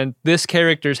broth, and this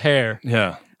character's hair.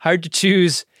 Yeah. Hard to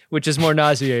choose which is more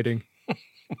nauseating.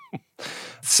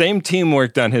 Same team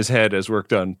worked on his head as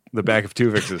worked on the back of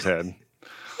Tuvix's head.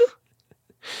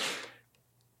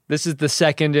 This is the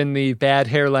second in the bad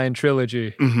hairline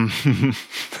trilogy.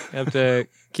 Have to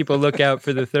keep a lookout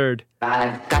for the third.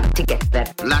 I've got to get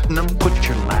that Latinum. Put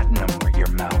your latinum where your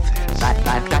mouth is.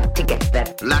 I've got to get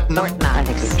that Latinum. I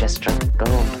think we've just struck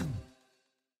gold.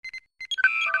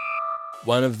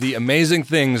 One of the amazing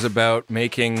things about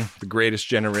making The Greatest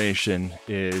Generation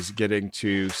is getting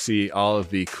to see all of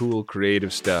the cool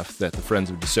creative stuff that the Friends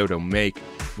of DeSoto make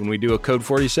when we do a Code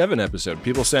 47 episode.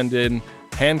 People send in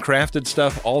handcrafted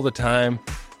stuff all the time,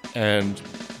 and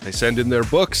they send in their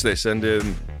books, they send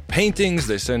in paintings,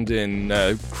 they send in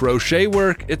crochet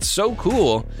work. It's so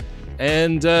cool.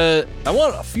 And I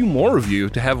want a few more of you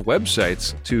to have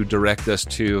websites to direct us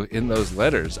to in those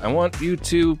letters. I want you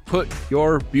to put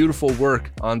your beautiful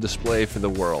work on display for the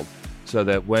world so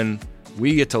that when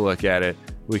we get to look at it,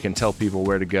 we can tell people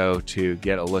where to go to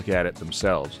get a look at it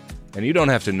themselves. And you don't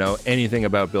have to know anything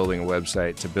about building a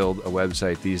website to build a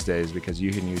website these days because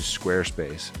you can use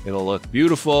Squarespace. It'll look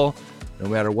beautiful no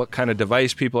matter what kind of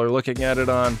device people are looking at it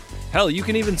on. Hell, you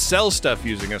can even sell stuff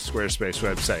using a Squarespace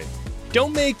website.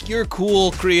 Don't make your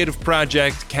cool creative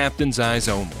project Captain's Eyes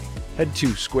only. Head to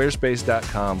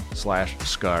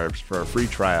squarespace.com/scarves for a free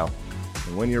trial.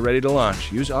 And when you're ready to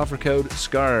launch, use offer code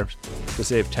SCARVES to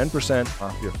save 10%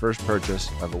 off your first purchase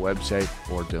of a website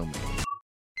or domain.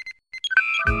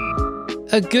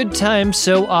 A good time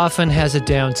so often has a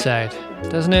downside,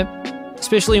 doesn't it?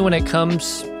 Especially when it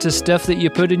comes to stuff that you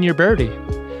put in your birdie.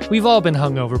 We've all been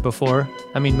hungover before.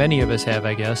 I mean, many of us have,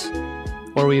 I guess.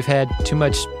 Or we've had too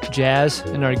much jazz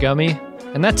in our gummy,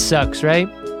 and that sucks, right?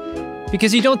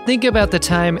 Because you don't think about the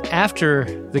time after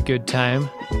the good time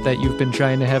that you've been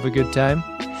trying to have a good time.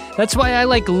 That's why I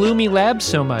like Lumi Labs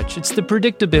so much. It's the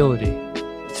predictability.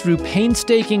 Through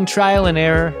painstaking trial and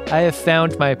error, I have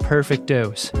found my perfect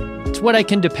dose. It's what I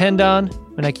can depend on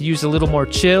when I could use a little more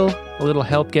chill, a little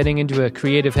help getting into a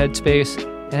creative headspace,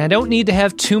 and I don't need to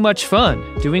have too much fun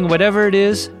doing whatever it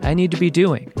is I need to be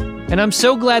doing. And I'm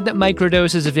so glad that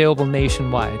Microdose is available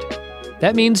nationwide.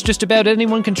 That means just about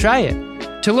anyone can try it.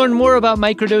 To learn more about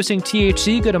microdosing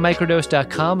THC, go to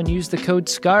microdose.com and use the code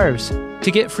SCARVES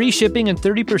to get free shipping and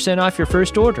 30% off your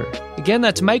first order. Again,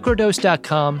 that's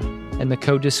microdose.com and the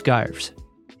code is SCARVES.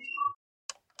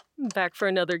 Back for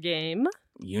another game.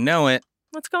 You know it.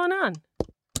 What's going on?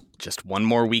 Just one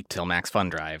more week till Max Fun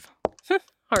Drive.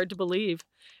 Hard to believe.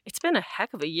 It's been a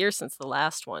heck of a year since the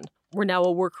last one. We're now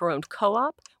a worker-owned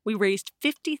co-op. We raised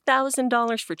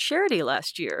 $50,000 for charity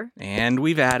last year. And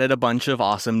we've added a bunch of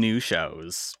awesome new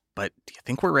shows. But do you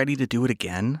think we're ready to do it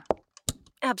again?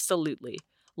 Absolutely.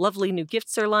 Lovely new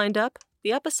gifts are lined up.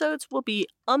 The episodes will be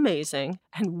amazing.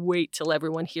 And wait till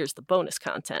everyone hears the bonus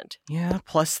content. Yeah,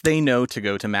 plus they know to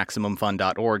go to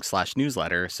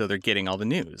MaximumFun.org/newsletter, so they're getting all the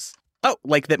news. Oh,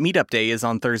 like that meetup day is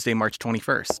on Thursday, March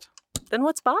 21st. Then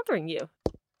what's bothering you?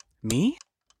 Me?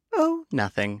 Oh,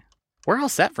 nothing. We're all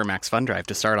set for Max Fun Drive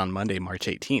to start on Monday, March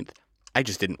 18th. I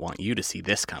just didn't want you to see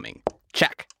this coming.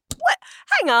 Check. What?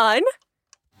 Hang on.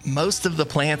 Most of the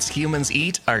plants humans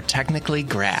eat are technically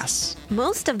grass.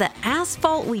 Most of the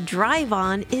asphalt we drive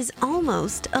on is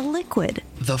almost a liquid.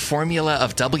 The formula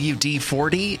of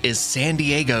WD-40 is San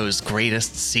Diego's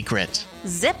greatest secret.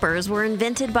 Zippers were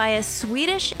invented by a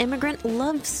Swedish immigrant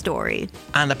love story.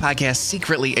 On the podcast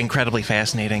Secretly Incredibly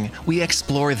Fascinating, we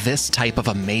explore this type of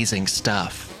amazing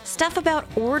stuff. Stuff about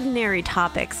ordinary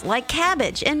topics like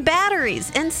cabbage and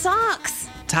batteries and socks.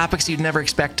 Topics you'd never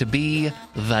expect to be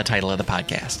the title of the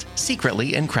podcast.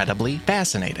 Secretly Incredibly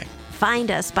Fascinating. Find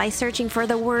us by searching for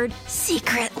the word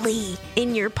secretly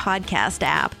in your podcast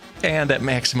app. And at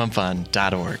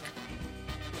MaximumFun.org.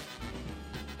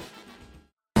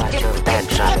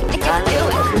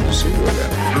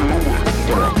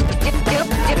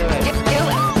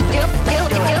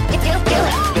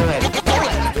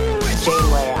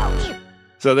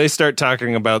 So they start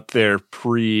talking about their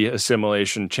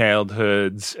pre-assimilation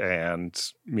childhoods and,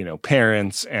 you know,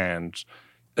 parents and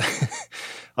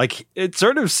like it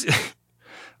sort of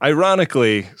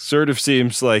ironically sort of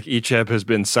seems like Icheb has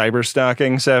been cyber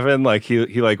stalking Seven. Like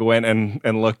he like went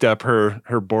and looked up her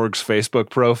Borg's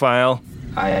Facebook profile.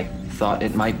 I thought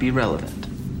it might be relevant.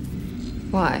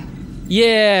 Why?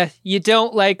 Yeah, you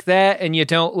don't like that and you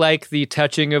don't like the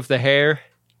touching of the hair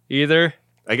either.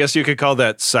 I guess you could call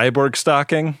that cyborg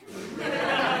stalking.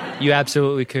 You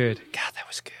absolutely could. God, that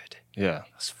was good. Yeah.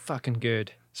 That's fucking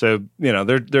good. So, you know,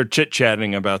 they're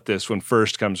chit-chatting about this when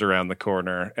First comes around the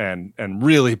corner and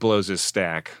really blows his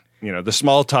stack. You know, the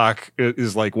small talk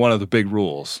is like one of the big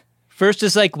rules. First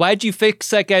is like, why'd you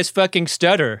fix that guy's fucking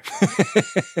stutter?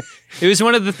 It was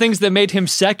one of the things that made him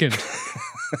second.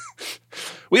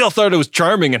 We all thought it was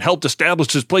charming and helped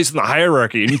establish his place in the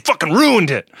hierarchy, and you fucking ruined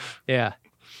it. Yeah.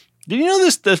 Did you know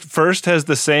this? The first has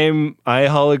the same eye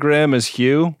hologram as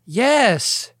Hugh?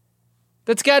 Yes.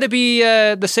 That's got to be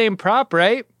the same prop,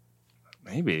 right?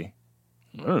 Maybe.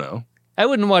 I don't know. I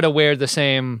wouldn't want to wear the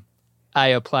same eye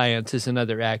appliance as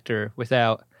another actor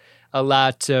without a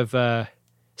lot of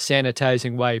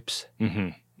sanitizing wipes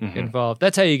involved.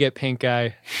 That's how you get pink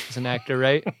eye as an actor,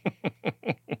 right?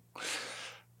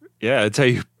 Yeah, it's how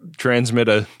you transmit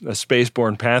a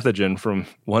spaceborne pathogen from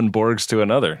one Borgs to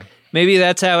another. Maybe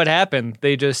that's how it happened.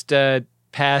 They just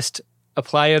passed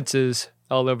appliances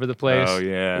all over the place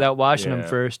without washing them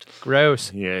first.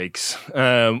 Gross.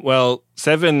 Yikes. Well,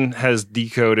 Seven has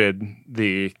decoded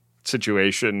the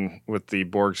situation with the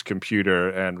Borg's computer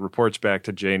and reports back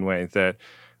to Janeway that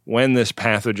when this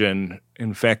pathogen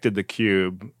infected the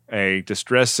cube, a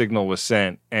distress signal was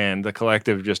sent, and the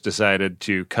collective just decided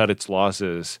to cut its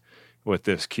losses with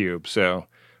this cube. So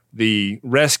the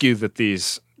rescue that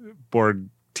these Borg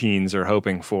teens are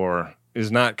hoping for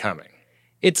is not coming.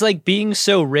 It's like being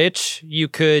so rich, you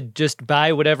could just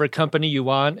buy whatever company you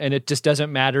want, and it just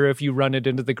doesn't matter if you run it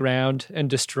into the ground and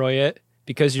destroy it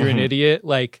because you're an idiot.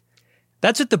 Like,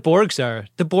 that's what the Borgs are.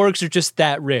 The Borgs are just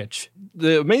that rich.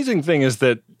 The amazing thing is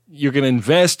that you can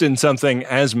invest in something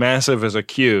as massive as a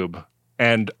cube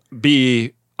and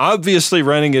be obviously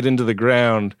running it into the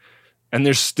ground, and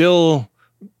there's still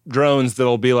drones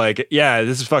that'll be like, yeah,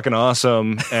 this is fucking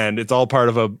awesome, and it's all part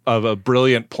of a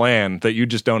brilliant plan that you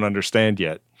just don't understand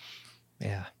yet.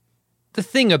 Yeah. The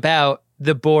thing about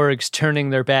the Borgs turning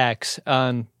their backs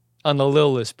on the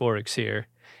Lilith Borgs here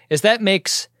is that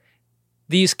makes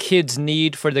these kids'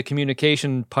 need for the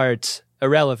communication parts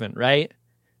irrelevant, right?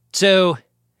 So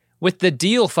with the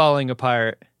deal falling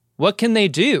apart, what can they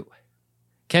do?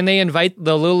 Can they invite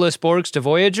the Lilith Borgs to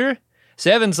Voyager?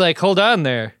 Seven's like, hold on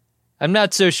there. I'm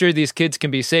not so sure these kids can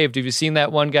be saved. Have you seen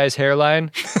that one guy's hairline?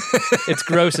 It's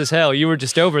gross as hell. You were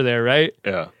just over there, right?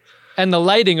 Yeah. And the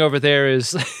lighting over there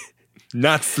is...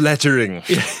 not flattering.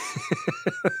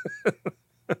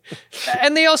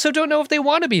 And they also don't know if they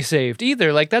want to be saved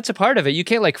either. Like, that's a part of it. You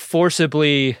can't, like,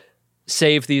 forcibly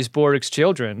save these Borg's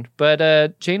children.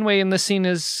 But Janeway in this scene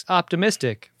is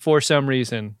optimistic for some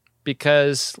reason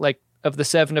because, like, of the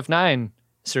 7 of 9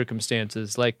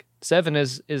 circumstances. Like, Seven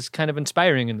is kind of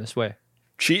inspiring in this way.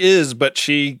 She is, but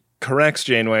she corrects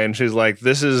Janeway and she's like,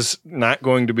 this is not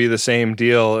going to be the same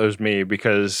deal as me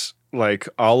because, like,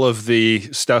 all of the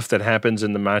stuff that happens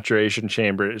in the maturation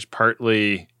chamber is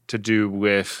partly to do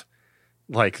with,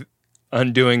 like,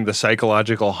 undoing the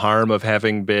psychological harm of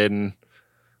having been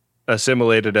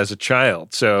assimilated as a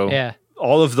child. So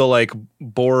all of the, like,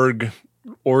 Borg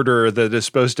order that is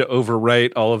supposed to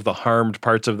overwrite all of the harmed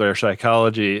parts of their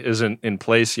psychology isn't in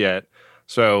place yet.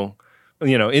 So,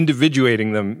 you know,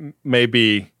 individuating them may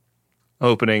be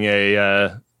opening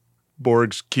a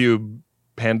Borg's cube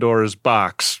Pandora's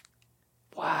box.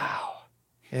 Wow.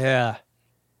 Yeah.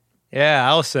 Yeah,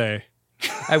 I'll say.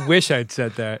 I wish I'd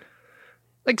said that.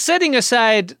 Like, setting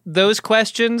aside those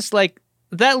questions, like,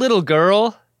 that little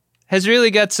girl has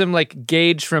really got some, like,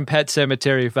 Gage from Pet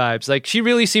Sematary vibes. Like, she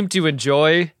really seemed to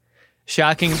enjoy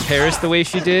shocking Paris the way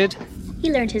she did. He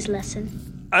learned his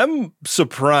lesson. I'm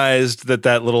surprised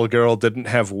that little girl didn't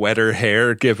have wetter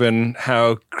hair, given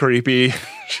how creepy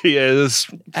she is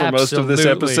for most of this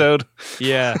episode.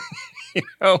 Yeah. You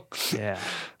know? Yeah.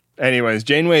 Anyways,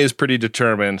 Janeway is pretty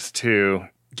determined to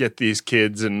get these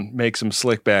kids and make some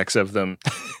slickbacks of them.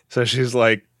 So she's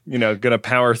like, you know, gonna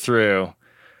power through.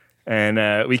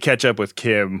 And we catch up with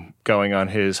Kim going on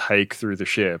his hike through the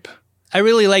ship. I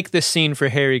really like this scene for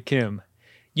Harry Kim.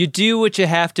 You do what you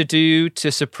have to do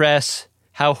to suppress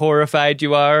how horrified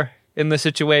you are in the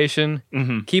situation,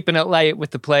 keeping it light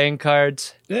with the playing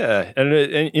cards. Yeah,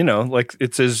 and you know, like,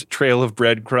 it's his trail of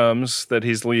breadcrumbs that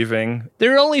he's leaving.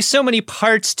 There are only so many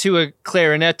parts to a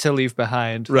clarinet to leave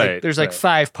behind. Right. Like, there's like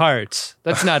 5 parts.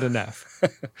 That's not enough.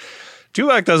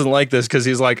 Tuvok doesn't like this because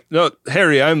he's like, no,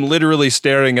 Harry, I'm literally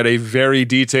staring at a very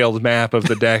detailed map of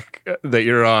the deck that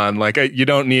you're on. Like, you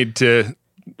don't need to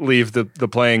leave the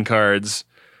playing cards.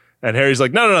 And Harry's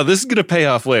like, no, this is going to pay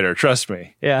off later. Trust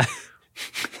me. Yeah.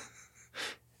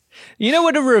 You know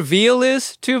what a reveal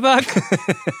is, Tuvok?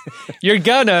 You're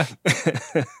gonna.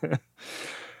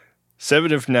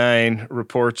 7 of 9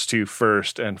 reports to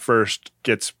First, and First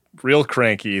gets real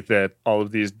cranky that all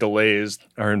of these delays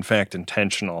are in fact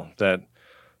intentional, that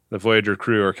the Voyager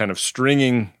crew are kind of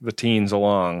stringing the teens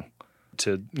along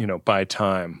to, you know, buy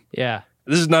time. Yeah.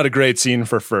 This is not a great scene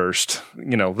for First.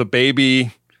 You know, the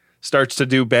baby starts to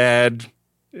do bad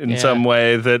in some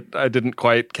way that I didn't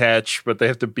quite catch, but they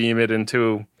have to beam it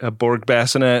into a Borg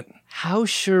bassinet. How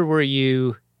sure were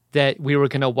you that we were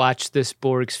going to watch this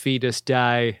Borg's fetus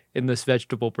die in this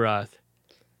vegetable broth.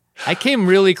 I came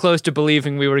really close to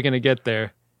believing we were going to get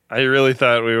there. I really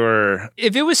thought we were.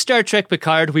 If it was Star Trek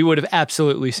Picard, we would have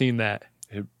absolutely seen that.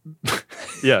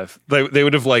 Yeah, they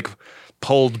would have like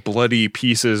pulled bloody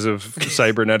pieces of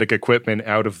cybernetic equipment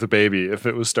out of the baby if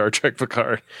it was Star Trek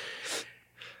Picard.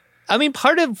 I mean,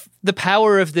 part of the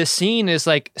power of this scene is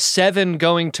like Seven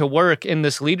going to work in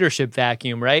this leadership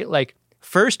vacuum, right? Like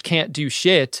First can't do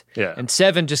shit, and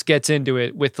Seven just gets into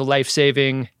it with the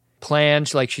life-saving plan.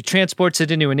 She transports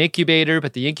it into an incubator,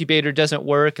 but the incubator doesn't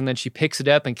work, and then she picks it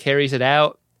up and carries it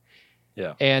out.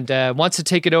 Yeah, and wants to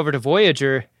take it over to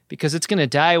Voyager because it's going to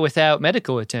die without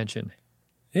medical attention.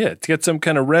 Yeah, to get some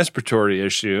kind of respiratory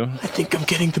issue. I think I'm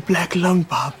getting the black lung,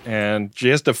 Bob. And she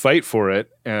has to fight for it,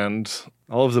 and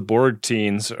all of the Borg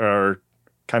teens are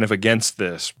kind of against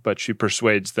this, but she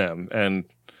persuades them, and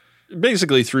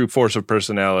basically through force of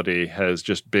personality has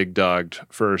just big dogged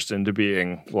First into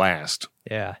being last.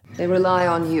 Yeah. They rely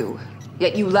on you,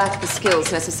 yet you lack the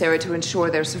skills necessary to ensure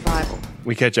their survival.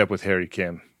 We catch up with Harry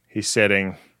Kim. He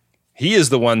is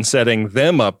the one setting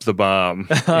them up the bomb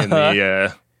in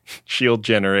the shield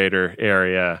generator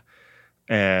area,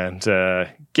 and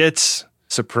gets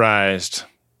surprised.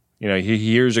 He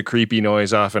hears a creepy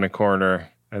noise off in a corner,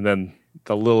 and then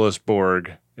the Lilith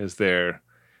Borg is there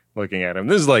looking at him.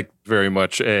 This is like very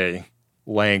much a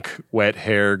lank, wet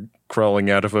hair crawling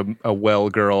out of a well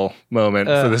girl moment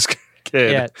for this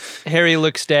kid. Yeah, Harry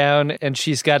looks down, and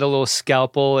she's got a little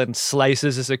scalpel and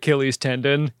slices his Achilles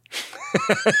tendon.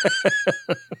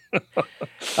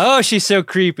 Oh, she's so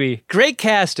creepy. Great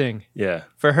casting. Yeah.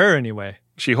 For her, anyway.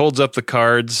 She holds up the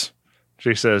cards.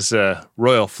 She says,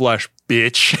 royal flush,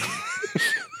 bitch.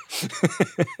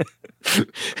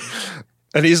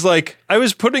 And he's like, I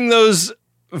was putting those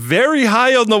very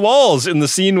high on the walls in the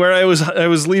scene where I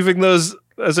was leaving those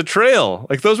as a trail.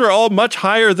 Like, those were all much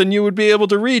higher than you would be able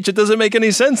to reach. It doesn't make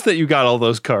any sense that you got all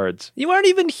those cards. You aren't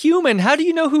even human. How do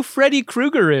you know who Freddy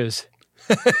Krueger is?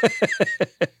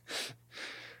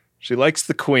 She likes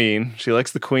the queen. She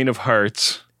likes the Queen of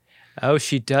Hearts. Oh,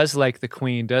 she does like the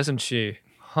queen, doesn't she?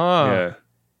 Huh.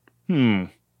 Yeah.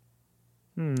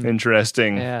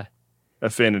 Interesting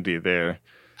affinity there.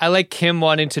 I like Kim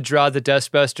wanting to draw the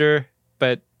Dustbuster,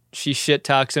 but she shit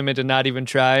talks him into not even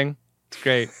trying. It's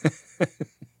great.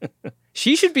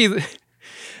 She should be...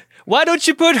 Why don't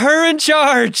you put her in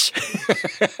charge?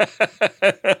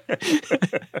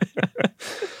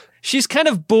 She's kind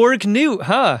of Borg Newt,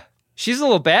 huh? She's a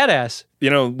little badass.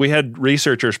 We had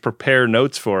researchers prepare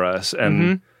notes for us,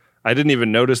 and I didn't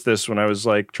even notice this when I was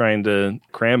like trying to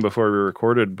cram before we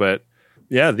recorded, but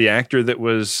yeah, the actor that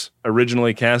was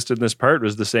originally cast in this part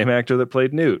was the same actor that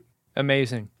played Newt.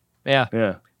 Amazing. Yeah.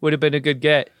 Yeah. Would have been a good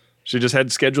get. She just had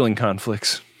scheduling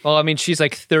conflicts. Well, I mean, she's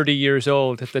like 30 years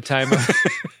old at the time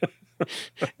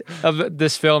of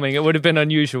this filming. It would have been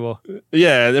unusual.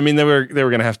 Yeah, I mean, they were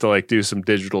going to have to like do some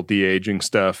digital de-aging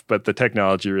stuff, but the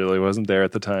technology really wasn't there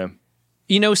at the time.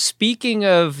 Speaking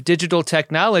of digital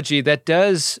technology, that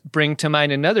does bring to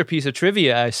mind another piece of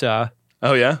trivia I saw.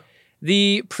 Oh, yeah?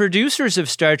 The producers of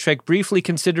Star Trek briefly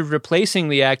considered replacing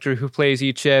the actor who plays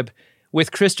Icheb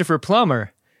with Christopher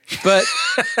Plummer, but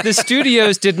the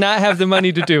studios did not have the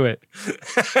money to do it.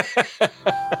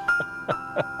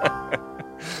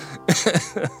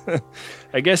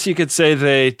 I guess you could say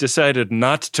they decided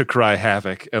not to cry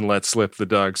havoc and let slip the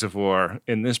dogs of war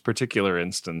in this particular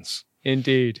instance.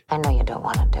 Indeed. I know you don't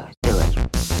want to do it. Do it.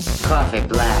 Coffee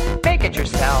black. Make it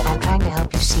yourself. I'm trying to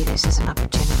help you see this as an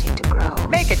opportunity to grow.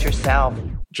 Make it yourself.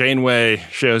 Janeway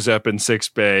shows up in Six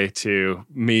Bay to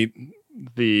meet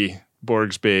the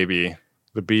Borg's baby,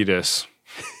 the Beatus.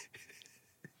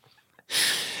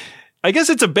 I guess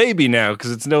it's a baby now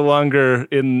because it's no longer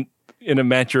in a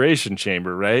maturation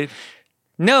chamber, right?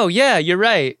 No, yeah, you're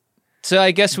right. So I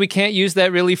guess we can't use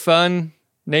that really fun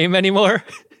name anymore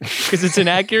because it's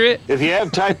inaccurate. If you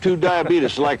have type 2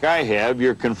 diabetes like I have,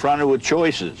 you're confronted with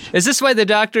choices. Is this why the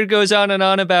doctor goes on and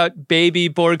on about baby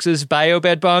Borgs'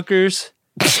 biobed bonkers?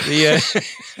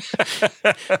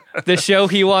 The show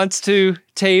he wants to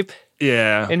tape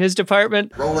in his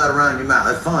department? Roll that around your mouth.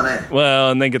 That's fun, eh? Well,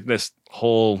 and then get this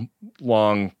whole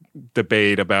long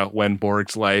debate about when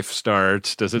Borg's life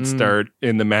starts. Does it start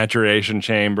in the maturation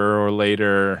chamber or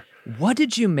later? What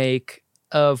did you make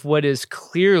of what is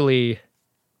clearly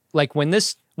like when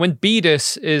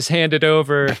Beatus is handed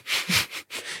over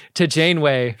to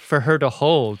Janeway for her to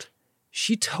hold,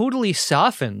 she totally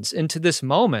softens into this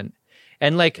moment.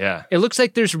 And it looks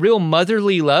like there's real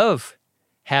motherly love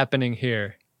happening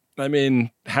here. I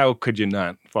mean, how could you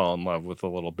not fall in love with a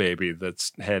little baby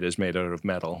that's head is made out of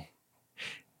metal?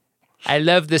 I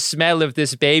love the smell of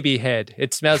this baby head.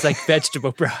 It smells like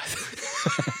vegetable broth.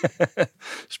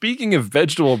 Speaking of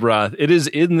vegetable broth, it is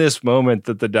in this moment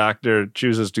that the doctor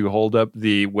chooses to hold up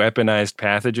the weaponized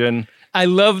pathogen. I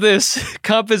love this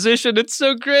composition. It's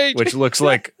so great. Which looks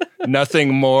like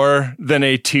nothing more than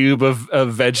a tube of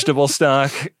vegetable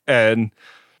stock. And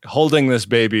holding this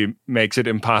baby makes it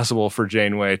impossible for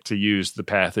Janeway to use the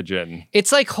pathogen.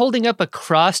 It's like holding up a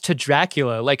cross to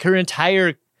Dracula. Like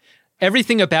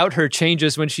everything about her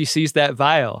changes when she sees that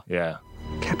vial. Yeah.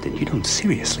 Captain, you don't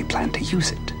seriously plan to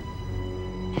use it.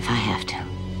 If I have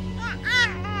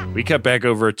to. We cut back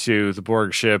over to the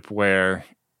Borg ship where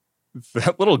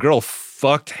that little girl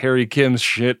fucked Harry Kim's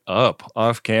shit up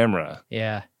off camera.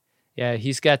 Yeah. Yeah,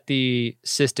 he's got the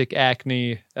cystic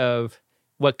acne of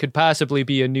what could possibly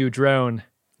be a new drone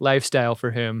lifestyle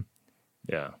for him.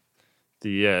 Yeah.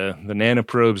 The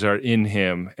nanoprobes are in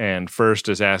him, and First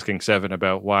is asking Seven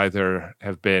about why there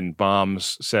have been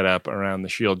bombs set up around the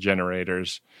shield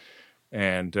generators.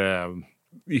 And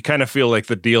you kind of feel like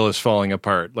the deal is falling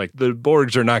apart. Like the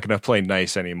Borgs are not going to play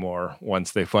nice anymore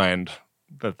once they find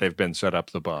that they've been set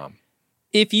up the bomb.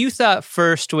 If you thought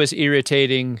First was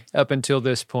irritating up until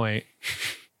this point,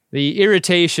 the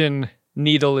irritation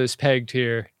needle is pegged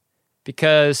here,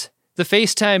 because the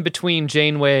FaceTime between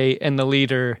Janeway and the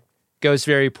leader goes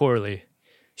very poorly.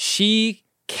 She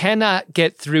cannot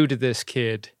get through to this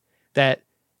kid that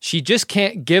she just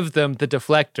can't give them the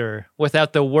deflector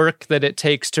without the work that it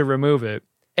takes to remove it.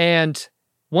 And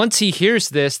once he hears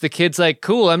this, the kid's like,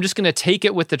 cool, I'm just going to take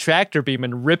it with the tractor beam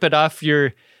and rip it off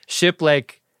your ship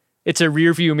like it's a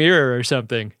rear view mirror or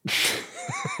something.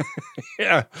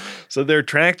 Yeah. So they're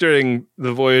tractoring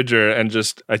the Voyager and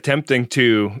just attempting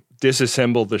to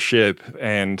disassemble the ship,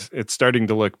 and it's starting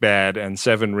to look bad. And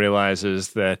Seven realizes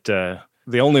that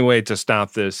the only way to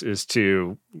stop this is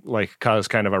to cause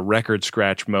kind of a record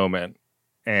scratch moment.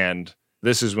 And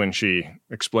this is when she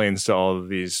explains to all of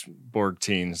these Borg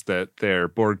teens that their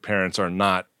Borg parents are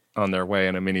not on their way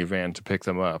in a minivan to pick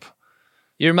them up.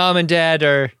 Your mom and dad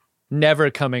are never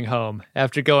coming home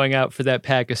after going out for that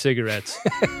pack of cigarettes.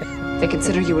 They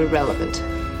consider you irrelevant.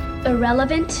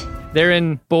 Irrelevant? They're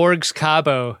in Borg's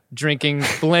Cabo, drinking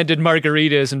blended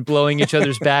margaritas and blowing each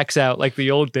other's backs out like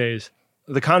the old days.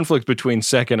 The conflict between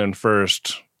Second and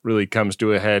First really comes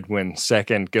to a head when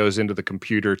Second goes into the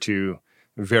computer to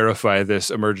verify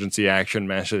this emergency action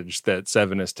message that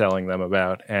Seven is telling them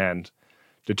about and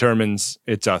determines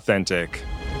it's authentic.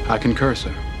 I concur,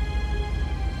 sir.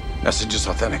 Message is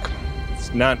authentic.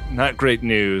 It's not great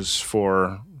news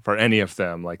for any of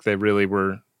them. Like, they really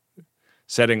were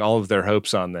setting all of their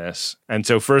hopes on this. And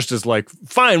so First is like,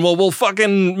 fine, well, we'll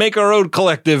fucking make our own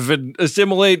collective and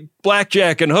assimilate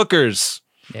blackjack and hookers.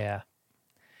 Yeah.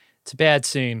 It's a bad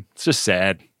scene. It's just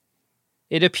sad.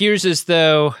 It appears as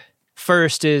though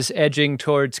First is edging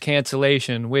towards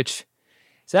cancellation, which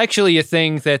is actually a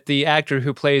thing that the actor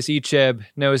who plays Icheb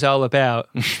knows all about.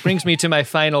 Which brings me to my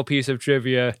final piece of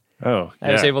trivia I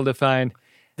was able to find.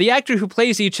 The actor who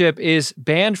plays Icheb is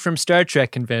banned from Star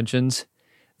Trek conventions,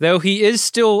 though he is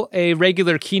still a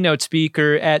regular keynote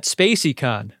speaker at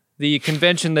SpaceyCon, the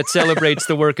convention that celebrates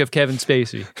the work of Kevin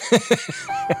Spacey.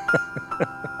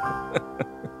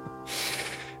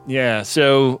 Yeah,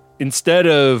 so instead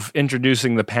of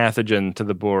introducing the pathogen to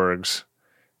the Borgs,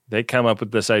 they come up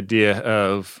with this idea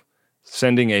of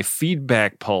sending a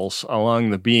feedback pulse along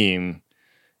the beam,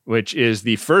 which is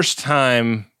the first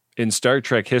time in Star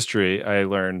Trek history I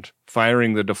learned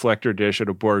firing the deflector dish at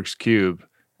a Borg's cube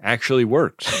actually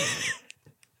works.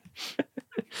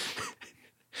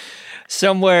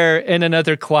 Somewhere in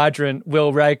another quadrant,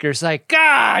 Will Riker's like,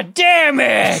 God damn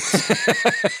it!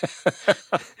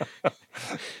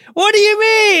 What do you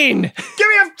mean? Give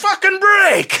me a fucking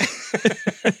break!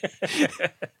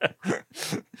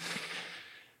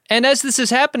 And as this is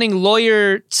happening,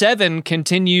 Lawyer 7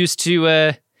 continues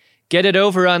to get it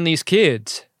over on these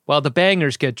kids while the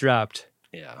bangers get dropped.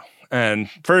 Yeah. And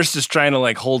First is trying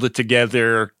to hold it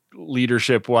together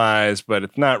leadership-wise, but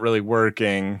it's not really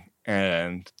working.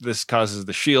 And this causes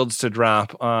the shields to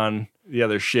drop on the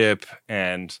other ship,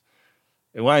 and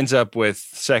it winds up with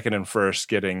Second and First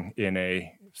getting in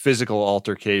a physical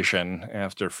altercation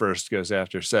after First goes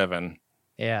after Seven.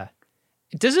 Yeah.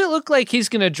 Does it look like he's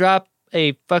going to drop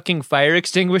a fucking fire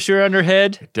extinguisher on her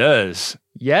head? It does.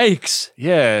 Yikes.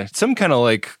 Yeah, some kind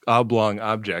of oblong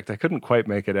object. I couldn't quite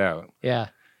make it out. Yeah.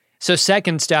 So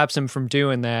Second stops him from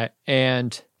doing that,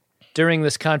 and during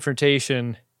this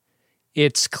confrontation,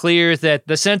 it's clear that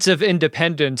the sense of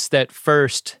independence that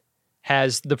First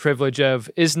has the privilege of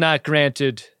is not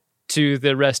granted to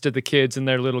the rest of the kids in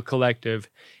their little collective.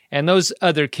 And those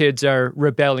other kids are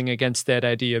rebelling against that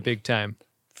idea big time.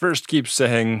 First keeps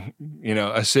saying,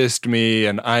 assist me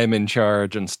and I'm in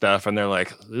charge and stuff. And they're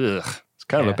like, ugh, it's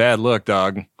kind of a bad look,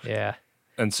 dog. Yeah.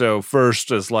 And so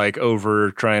First is like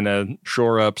over trying to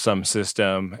shore up some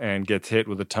system and gets hit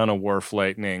with a ton of Wharf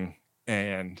lightning.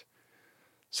 And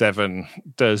 7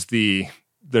 does the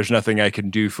there's nothing I can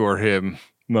do for him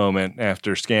moment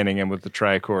after scanning him with the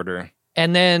tricorder.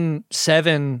 And then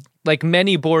 7, like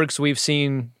many Borgs we've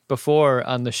seen before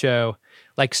on the show,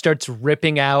 like starts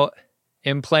ripping out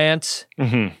implants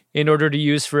in order to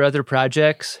use for other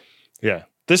projects. Yeah.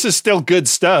 This is still good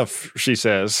stuff, she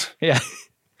says. Yeah.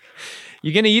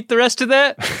 You gonna eat the rest of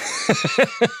that?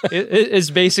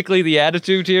 Is basically the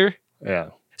attitude here.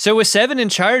 Yeah. So with 7 in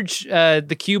charge,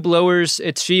 the cube lowers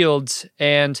its shields,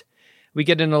 and we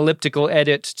get an elliptical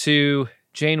edit to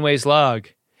Janeway's log,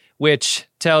 which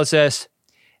tells us,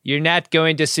 you're not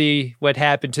going to see what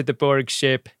happened to the Borg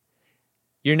ship.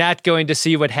 You're not going to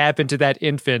see what happened to that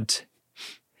infant.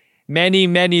 Many,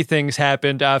 many things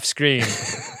happened off screen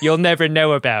you'll never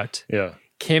know about. Yeah.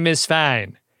 Kim is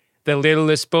fine. The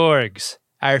littlest Borgs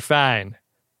are fine.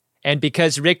 And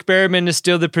because Rick Berman is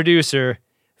still the producer,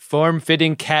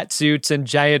 form-fitting cat suits and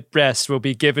giant breasts will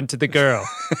be given to the girl.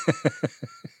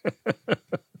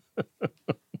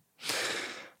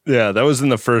 Yeah, that was in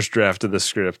the first draft of the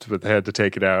script, but they had to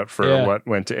take it out for what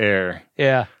went to air.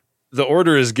 Yeah. The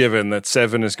order is given that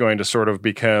 7 is going to sort of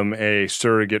become a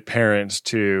surrogate parent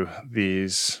to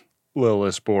these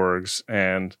littlest Borgs,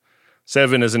 and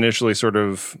 7 is initially sort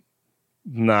of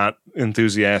not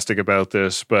enthusiastic about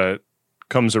this, but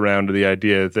comes around to the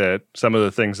idea that some of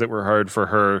the things that were hard for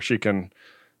her, she can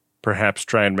perhaps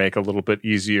try and make a little bit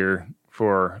easier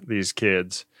for these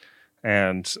kids.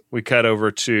 And we cut over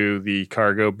to the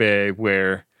cargo bay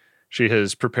where she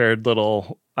has prepared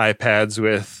little iPads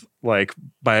with like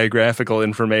biographical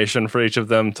information for each of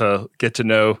them to get to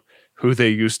know who they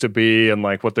used to be and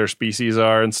like what their species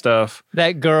are and stuff.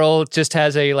 That girl just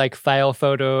has a like file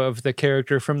photo of the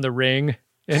character from The Ring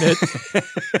in it.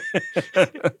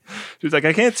 She's like,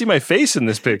 I can't see my face in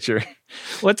this picture.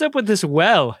 What's up with this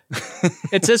well?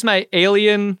 It says my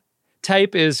alien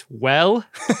type is well.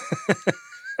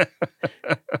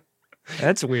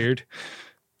 That's weird.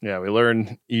 Yeah, we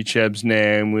learn Icheb's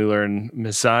name. We learn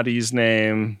Misadi's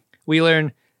name. We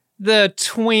learn the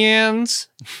twins.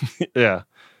 Yeah.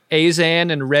 Azan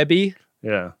and Rebby.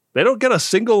 Yeah. They don't get a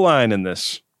single line in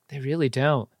this. They really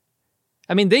don't.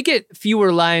 I mean, they get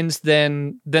fewer lines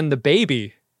than the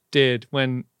baby did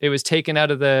when it was taken out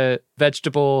of the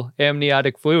vegetable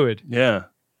amniotic fluid. Yeah.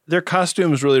 Their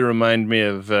costumes really remind me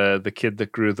of the kid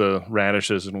that grew the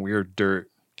radishes in Weird Dirt.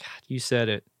 God, you said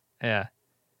it. Yeah.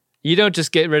 You don't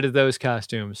just get rid of those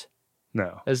costumes.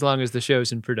 No. As long as the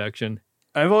show's in production.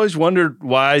 I've always wondered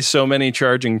why so many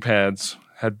charging pads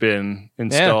had been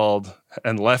installed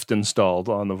and left installed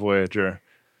on the Voyager.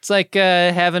 It's like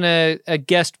having a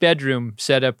guest bedroom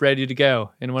set up ready to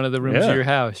go in one of the rooms of your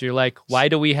house. You're like, why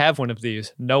do we have one of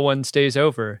these? No one stays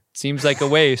over. It seems like a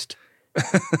waste.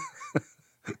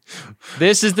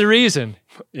 This is the reason.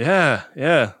 Yeah.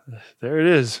 There it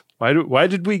is. Why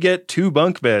did we get 2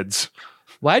 bunk beds?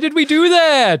 Why did we do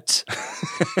that?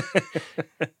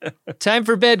 Time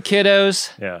for bed,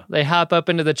 kiddos. Yeah. They hop up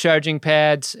into the charging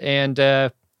pads, and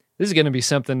this is going to be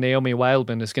something Naomi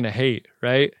Wildman is going to hate,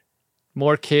 right?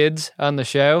 More kids on the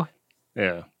show.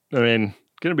 Yeah. I mean,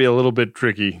 going to be a little bit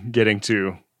tricky getting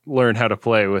to learn how to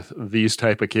play with these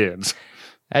type of kids.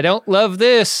 I don't love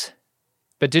this.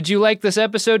 But did you like this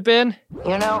episode, Ben?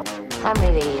 You know, I'm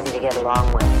really easy to get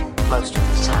along with most of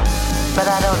the time. But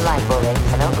I don't like bullying,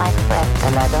 I don't like threats,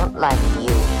 and I don't like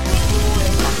you.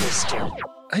 Mister.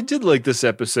 I did like this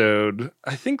episode.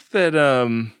 I think that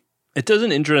it does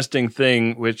an interesting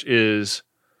thing, which is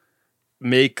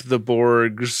make the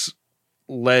Borgs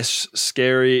less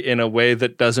scary in a way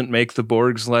that doesn't make the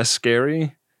Borgs less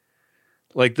scary.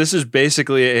 Like, this is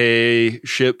basically a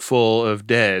ship full of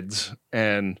deads,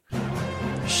 and...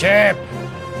 Ship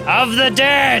of the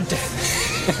dead!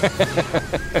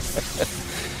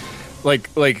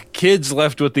 Like kids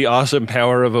left with the awesome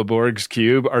power of a Borg's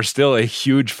cube are still a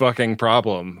huge fucking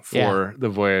problem for the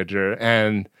Voyager.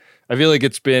 And I feel like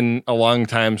it's been a long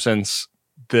time since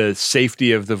the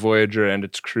safety of the Voyager and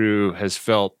its crew has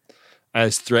felt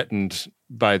as threatened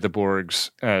by the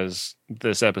Borgs as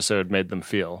this episode made them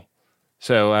feel.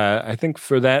 So I think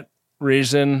for that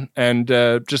reason, and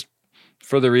just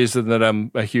for the reason that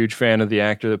I'm a huge fan of the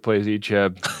actor that plays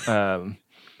Icheb,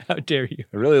 how dare you?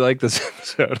 I really like this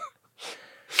episode.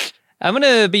 I'm going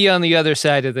to be on the other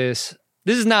side of this.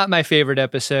 This is not my favorite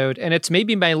episode, and it's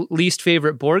maybe my least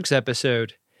favorite Borgs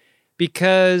episode,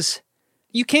 because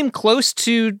you came close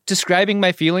to describing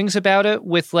my feelings about it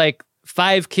with like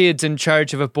 5 kids in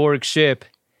charge of a Borg ship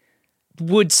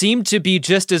would seem to be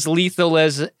just as lethal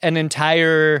as an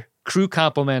entire crew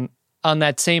complement on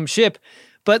that same ship.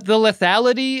 But the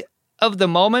lethality of the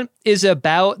moment is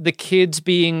about the kids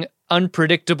being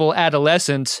unpredictable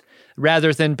adolescents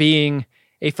rather than being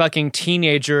a fucking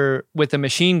teenager with a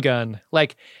machine gun.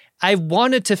 Like, I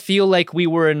wanted to feel like we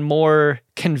were in more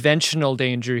conventional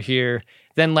danger here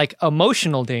than like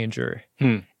emotional danger.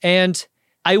 And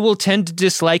I will tend to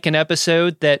dislike an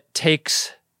episode that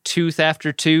takes tooth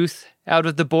after tooth out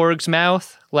of the Borg's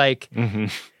mouth. Like,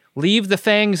 leave the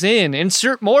fangs in,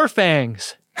 insert more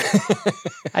fangs.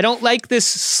 I don't like this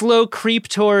slow creep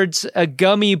towards a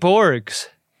gummy Borgs.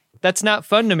 That's not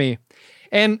fun to me.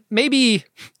 And maybe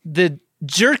the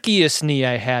jerkiest knee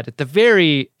I had at the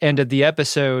very end of the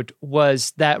episode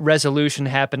was that resolution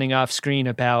happening off screen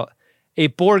about a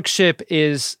Borg ship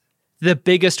is the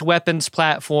biggest weapons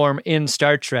platform in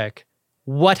Star Trek.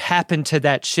 What happened to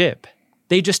that ship?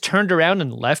 They just turned around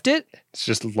and left it? It's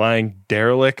just lying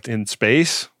derelict in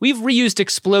space. We've reused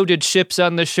exploded ships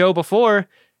on the show before.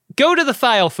 Go to the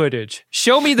file footage.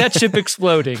 Show me that ship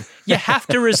exploding. You have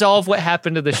to resolve what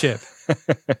happened to the ship.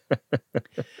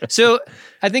 So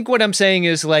I think what I'm saying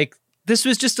is like, this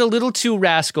was just a little too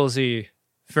rascalsy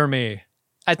for me.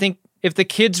 I think if the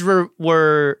kids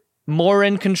were more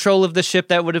in control of the ship,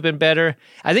 that would have been better.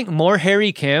 I think more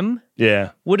Harry Kim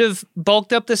would have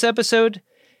bulked up this episode.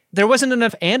 There wasn't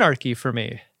enough anarchy for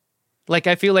me. Like,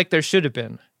 I feel like there should have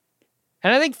been.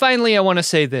 And I think finally I want to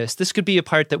say this. This could be a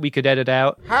part that we could edit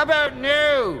out. How about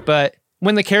no? But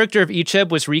when the character of Icheb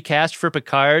was recast for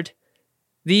Picard,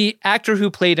 the actor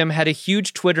who played him had a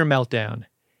huge Twitter meltdown.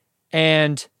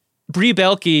 And Brie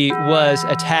Belke was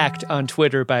attacked on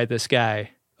Twitter by this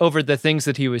guy over the things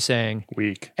that he was saying.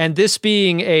 Weak. And this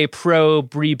being a pro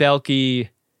Brie Belke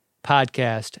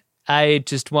podcast, I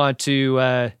just want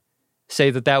to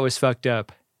say that was fucked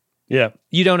up. Yeah.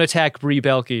 You don't attack Brie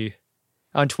Belke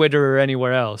on Twitter or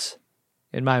anywhere else,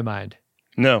 in my mind.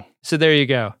 No. So there you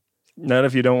go. Not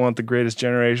if you don't want the greatest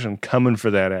generation coming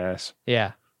for that ass.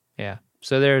 Yeah.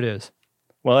 So there it is.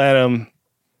 Well, Adam,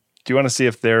 do you want to see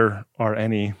if there are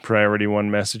any Priority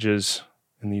 1 messages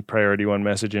in the Priority 1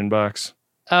 message inbox?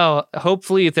 Oh,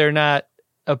 hopefully they're not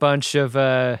a bunch of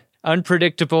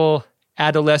unpredictable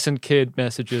adolescent kid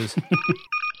messages.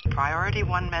 Priority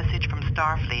 1 message from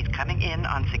Starfleet coming in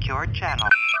on secured channel.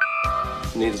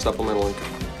 Need a supplemental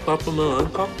income. Supplemental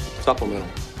income?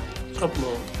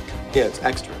 Supplemental. Yeah, it's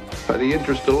extra. The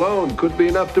interest alone could be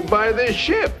enough to buy this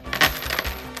ship.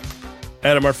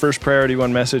 Adam, our first Priority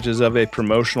 1 message is of a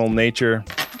promotional nature.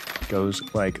 It goes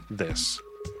like this.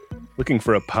 Looking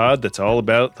for a pod that's all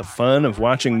about the fun of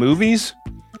watching movies?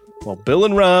 Well, Bill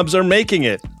and Rob's are making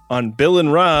it. On Bill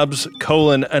and Rob's,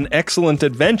 an excellent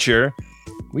adventure,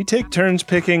 we take turns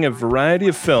picking a variety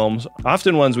of films,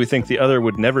 often ones we think the other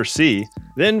would never see.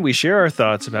 Then we share our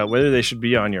thoughts about whether they should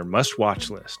be on your must-watch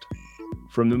list.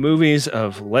 From the movies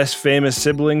of less famous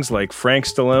siblings like Frank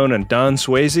Stallone and Don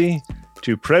Swayze,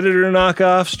 to Predator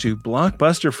knockoffs, to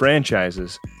blockbuster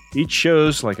franchises, each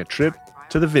show's like a trip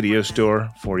to the video store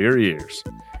for your ears.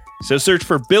 So search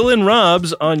for Bill and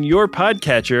Rob's on your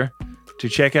podcatcher to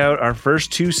check out our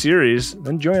first 2 series,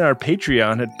 then join our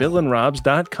Patreon at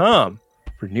billandrobs.com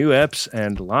for new eps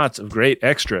and lots of great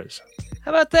extras.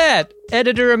 How about that?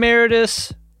 Editor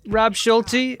Emeritus Rob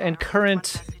Schulte and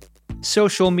current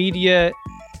social media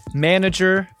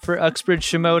manager for Uxbridge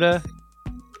Shimoda,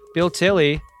 Bill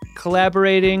Tilley,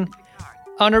 collaborating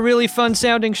on a really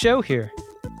fun-sounding show here.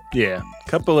 Yeah,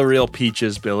 couple of real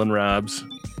peaches, Bill and Rob's.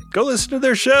 Go listen to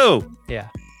their show. Yeah,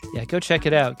 go check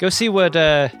it out. Go see what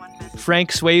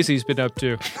Frank Swayze's been up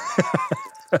to.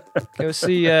 Go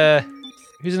see,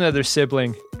 who's another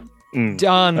sibling?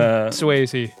 Don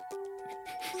Swayze.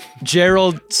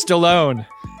 Gerald Stallone.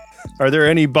 Are there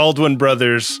any Baldwin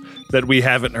brothers that we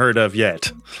haven't heard of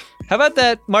yet? How about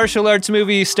that martial arts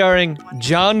movie starring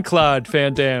Jean-Claude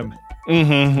Van Damme?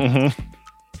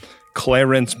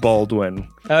 Clarence Baldwin.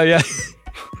 Oh, yeah.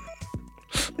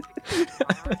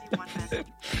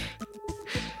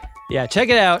 Yeah, check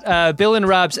it out. Bill and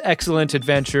Rob's Excellent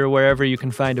Adventure, wherever you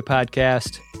can find a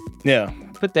podcast. Yeah.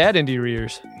 Put that into your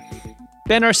ears.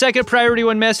 Ben, our second Priority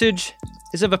 1 message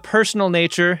is of a personal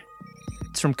nature.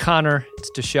 It's from Connor. It's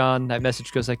to Sean. That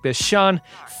message goes like this. Sean,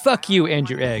 fuck you and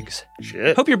your eggs.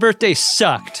 Shit. Hope your birthday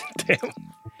sucked. Damn.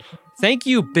 Thank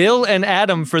you, Bill and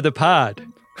Adam, for the pod.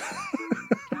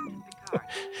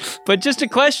 But just a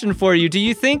question for you. Do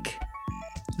you think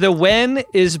the when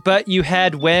is but you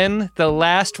had when, the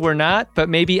last were not, but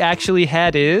maybe actually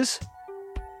had is?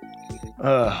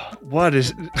 What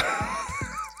is...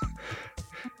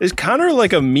 Is Connor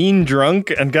like a mean drunk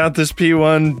and got this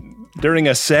P1 during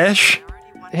a sesh?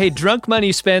 Hey, drunk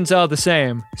money spends all the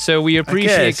same, so we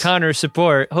appreciate Connor's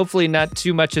support. Hopefully not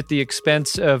too much at the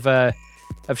expense of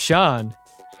Sean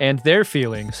and their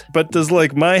feelings. But does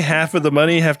like my half of the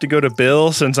money have to go to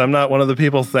Bill since I'm not one of the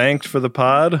people thanked for the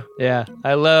pod? Yeah,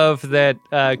 I love that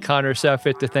Connor saw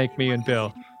fit to thank me and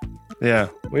Bill. Yeah,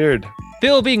 weird.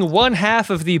 Bill being one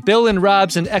half of the Bill and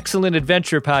Rob's An Excellent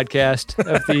Adventure podcast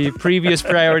of the previous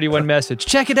Priority One message.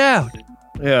 Check it out.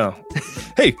 Yeah.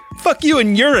 Hey, fuck you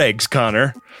and your eggs,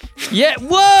 Connor. Yeah.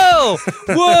 Whoa!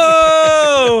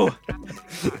 Whoa!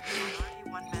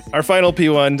 Our final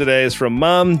P1 today is from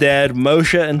Mom, Dad,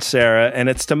 Moshe, and Sarah, and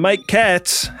it's to Mike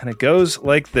Katz, and it goes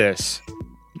like this.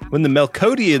 When the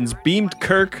Melkodians beamed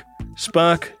Kirk,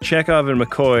 Spock, Chekhov, and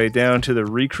McCoy down to the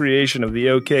recreation of the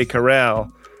OK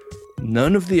Corral,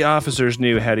 none of the officers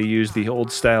knew how to use the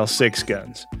old-style 6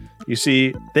 guns. You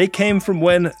see, they came from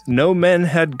when no men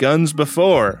had guns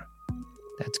before.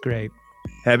 That's great.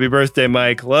 Happy birthday,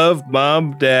 Mike. Love,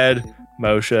 Mom, Dad,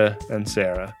 Moshe, and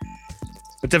Sarah.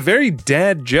 It's a very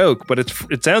dad joke, but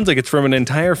it sounds like it's from an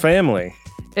entire family.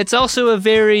 It's also a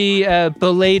very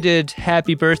belated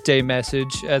happy birthday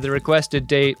message. The requested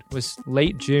date was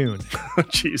late June. Oh,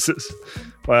 Jesus.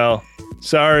 Well,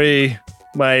 sorry,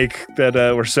 Mike, that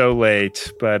we're so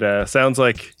late, but sounds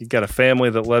like you got a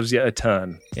family that loves you a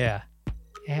ton. Yeah.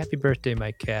 Happy birthday,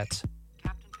 Mike Katz.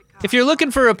 If you're looking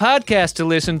for a podcast to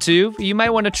listen to, you might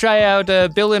want to try out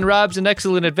Bill and Rob's An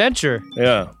Excellent Adventure.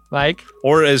 Yeah. Mike?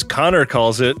 Or as Connor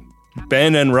calls it,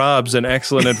 Ben and Rob's An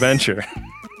Excellent Adventure.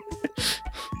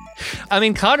 I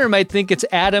mean, Connor might think it's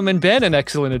Adam and Ben An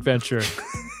Excellent Adventure.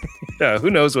 Yeah, who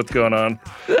knows what's going on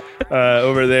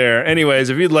over there. Anyways,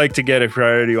 if you'd like to get a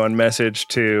Priority One message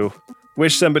to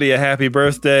wish somebody a happy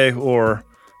birthday or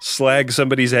slag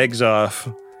somebody's eggs off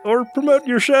or promote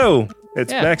your show,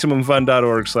 it's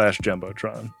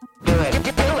MaximumFun.org/Jumbotron. Do it.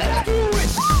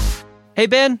 Hey,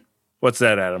 Ben. What's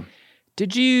that, Adam?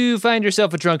 Did you find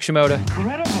yourself a drunk Shimoda?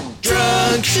 Incredible.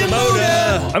 Drunk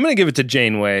Shimoda! I'm going to give it to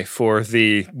Janeway for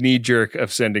the knee-jerk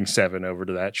of sending Seven over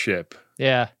to that ship.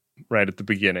 Yeah. Right at the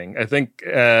beginning. I think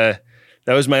that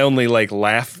was my only like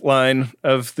laugh line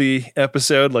of the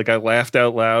episode. Like I laughed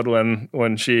out loud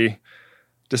when she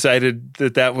decided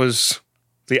that was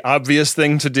the obvious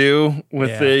thing to do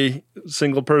with a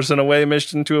single person away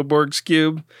mission to a Borg's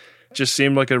cube. Just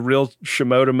seemed like a real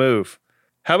Shimoda move.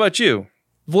 How about you?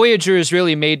 Voyager has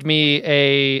really made me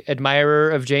a admirer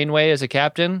of Janeway as a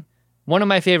captain. One of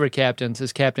my favorite captains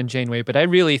is Captain Janeway, but I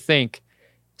really think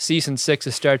Season 6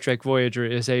 of Star Trek Voyager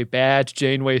is a bad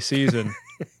Janeway season.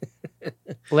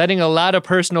 Letting a lot of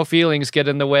personal feelings get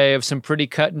in the way of some pretty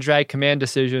cut and dry command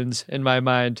decisions in my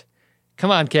mind.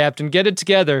 Come on, Captain, get it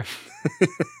together.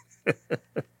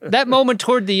 That moment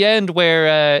toward the end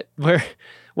where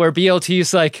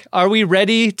BLT's like, "Are we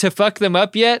ready to fuck them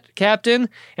up yet, Captain?"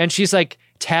 And she's like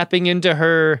tapping into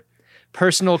her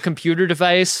personal computer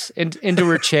device and into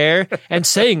her chair and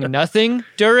saying nothing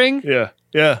during.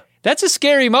 Yeah. That's a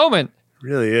scary moment. It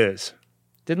really is.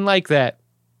 Didn't like that.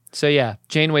 So yeah,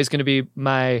 Janeway's going to be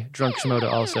my drunk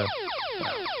Shimoda also.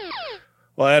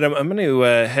 Well, Adam, I'm going to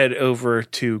head over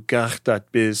to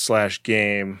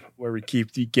gach.biz/game, where we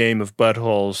keep the game of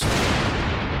buttholes,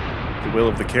 the will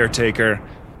of the caretaker.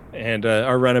 And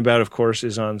our runabout, of course,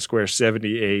 is on Square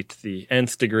 78, the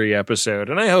nth degree episode.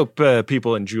 And I hope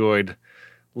people enjoyed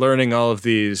learning all of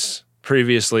these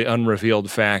previously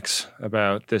unrevealed facts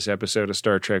about this episode of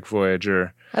Star Trek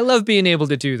Voyager. I love being able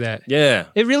to do that. Yeah.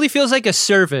 It really feels like a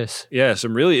service. Yeah,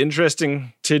 some really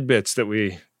interesting tidbits that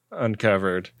we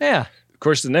uncovered. Yeah. Of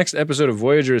course, the next episode of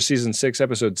Voyager is Season 6,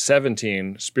 Episode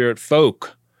 17, Spirit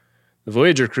Folk. The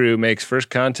Voyager crew makes first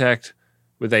contact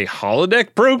with a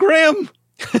holodeck program?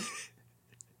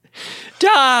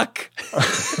 Doc!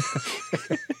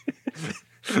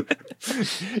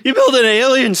 You build an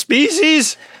alien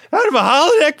species out of a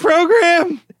holodeck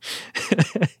program?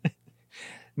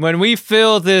 When we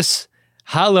fill this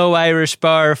hollow Irish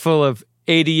bar full of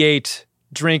 88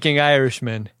 drinking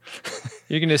Irishmen,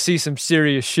 you're going to see some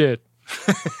serious shit.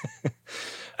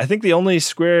 I think the only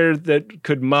square that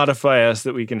could modify us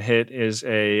that we can hit is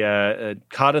a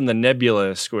Caught in the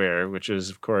Nebula square, which is,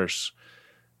 of course,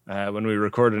 when we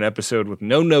record an episode with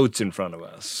no notes in front of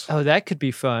us. Oh, that could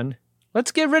be fun.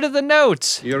 Let's get rid of the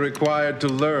notes. You're required to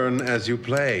learn as you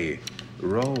play.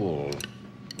 Roll.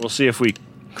 We'll see if we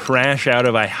crash out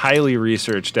of a highly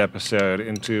researched episode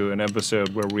into an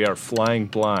episode where we are flying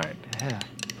blind. Yeah.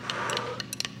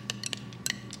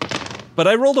 But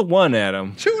I rolled a 1,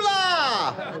 Adam.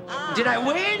 Chula! Did I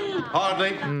win?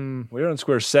 Hardly. We're on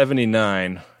Square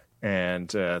 79. And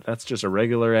that's just a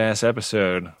regular-ass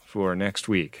episode for next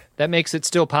week. That makes it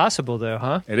still possible, though,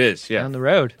 huh? It is, yeah. On the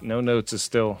road. No Notes is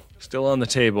still on the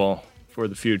table for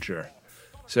the future.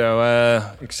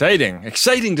 So, exciting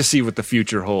to see what the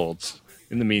future holds.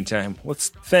 In the meantime, let's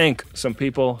thank some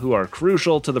people who are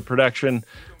crucial to the production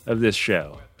of this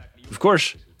show. Of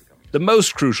course, the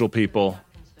most crucial people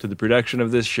to the production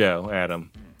of this show,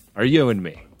 Adam, are you and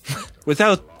me.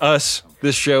 Without us,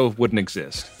 this show wouldn't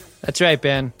exist. That's right,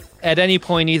 Ben. At any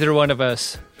point, either one of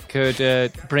us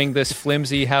could bring this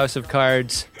flimsy house of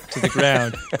cards to the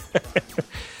ground.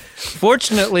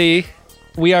 Fortunately,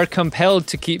 we are compelled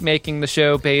to keep making the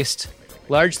show based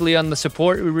largely on the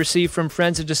support we receive from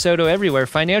friends of DeSoto everywhere.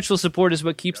 Financial support is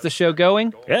what keeps the show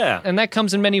going. Yeah. And that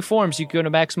comes in many forms. You can go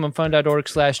to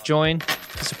MaximumFun.org/join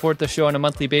to support the show on a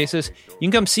monthly basis. You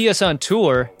can come see us on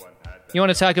tour. You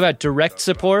want to talk about direct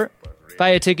support? Buy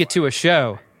a ticket to a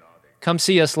show. Come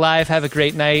see us live. Have a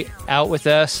great night out with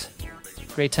us.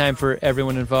 Great time for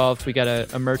everyone involved. We got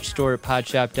a merch store at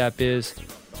podshop.biz.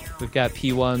 We've got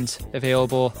P1s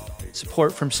available.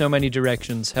 Support from so many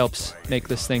directions helps make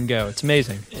this thing go. It's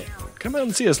amazing. Yeah. Come out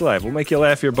and see us live. We'll make you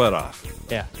laugh your butt off.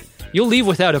 Yeah. You'll leave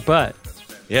without a butt.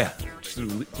 Yeah. Just,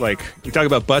 like, we talk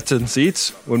about butts and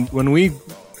seats. When we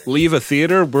leave a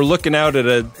theater, we're looking out at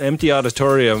an empty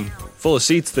auditorium full of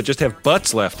seats that just have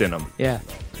butts left in them. Yeah.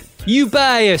 You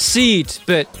buy a seat,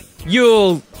 but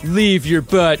you'll leave your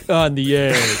butt on the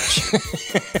edge.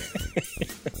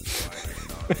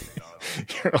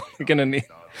 You're only going to need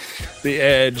the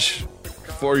edge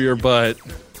for your butt,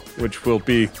 which will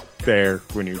be there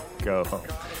when you go home.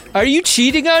 Are you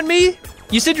cheating on me?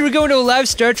 You said you were going to a live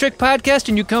Star Trek podcast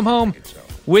and you come home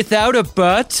without a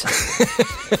butt?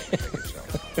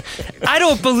 I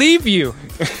don't believe you.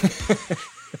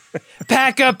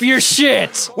 Pack up your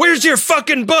shit. Where's your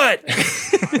fucking butt?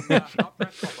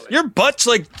 Your butt's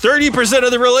like 30%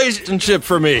 of the relationship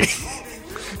for me.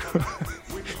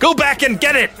 Go back and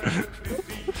get it.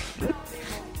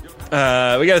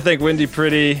 We got to thank Wendy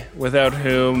Pretty, without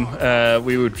whom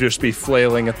we would just be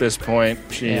flailing at this point.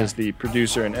 She is the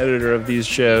producer and editor of these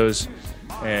shows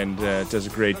and does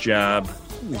a great job.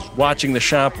 He's watching the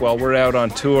shop while we're out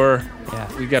on tour.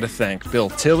 Yeah. We got to thank Bill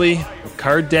Tilley,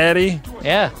 Card Daddy.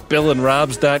 Yeah.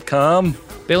 BillandRobs.com.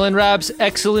 Bill and Rob's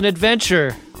Excellent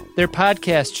Adventure, their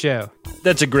podcast show.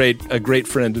 That's a great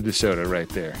friend of DeSoto right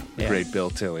there. The great Bill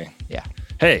Tilley. Yeah.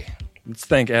 Hey, let's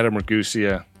thank Adam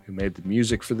Ragusia, who made the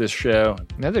music for this show.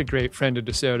 Another great friend of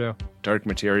DeSoto. Dark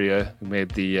Materia, who made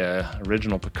the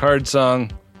original Picard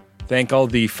song. Thank all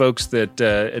the folks that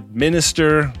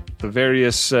administer the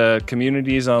various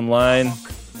communities online.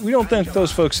 We don't thank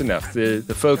those folks enough. The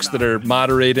folks that are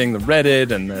moderating the Reddit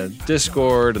and the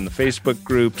Discord and the Facebook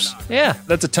groups. Yeah.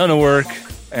 That's a ton of work.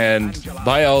 And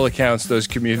by all accounts, those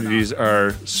communities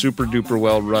are super duper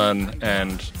well run.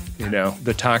 And, you know,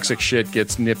 the toxic shit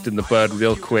gets nipped in the bud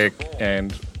real quick.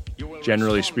 And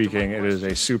generally speaking, it is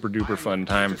a super duper fun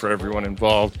time for everyone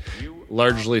involved.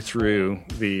 Largely through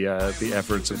the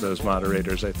efforts of those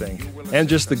moderators, I think. And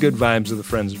just the good vibes of the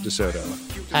Friends of DeSoto.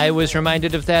 I was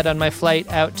reminded of that on my flight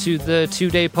out to the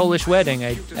 2-day Polish wedding.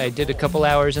 I did a couple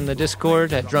hours in the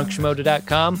Discord at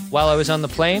drunkshimoda.com while I was on the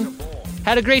plane.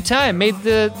 Had a great time. Made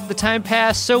the time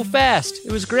pass so fast.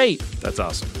 It was great. That's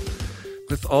awesome.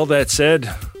 With all that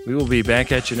said, we will be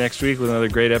back at you next week with another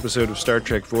great episode of Star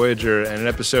Trek Voyager and an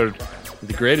episode of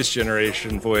The Greatest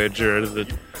Generation Voyager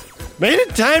that made a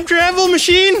time travel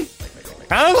machine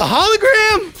out of a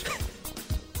hologram.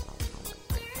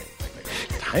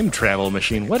 Time travel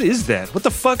machine? What is that? What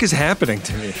the fuck is happening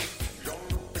to me?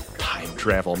 Time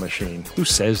travel machine. Who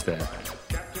says that?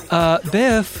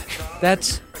 Biff,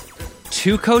 that's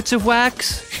 2 coats of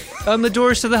wax on the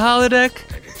doors to the holodeck?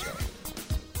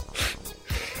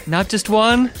 Not just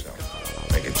one?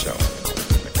 Make it so.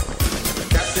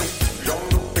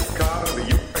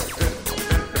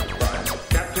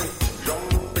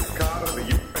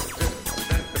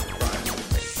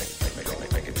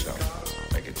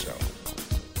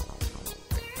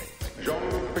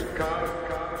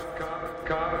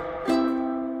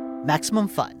 Maximum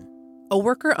Fun, a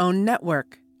worker-owned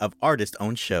network of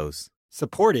artist-owned shows.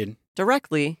 Supported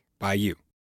directly by you.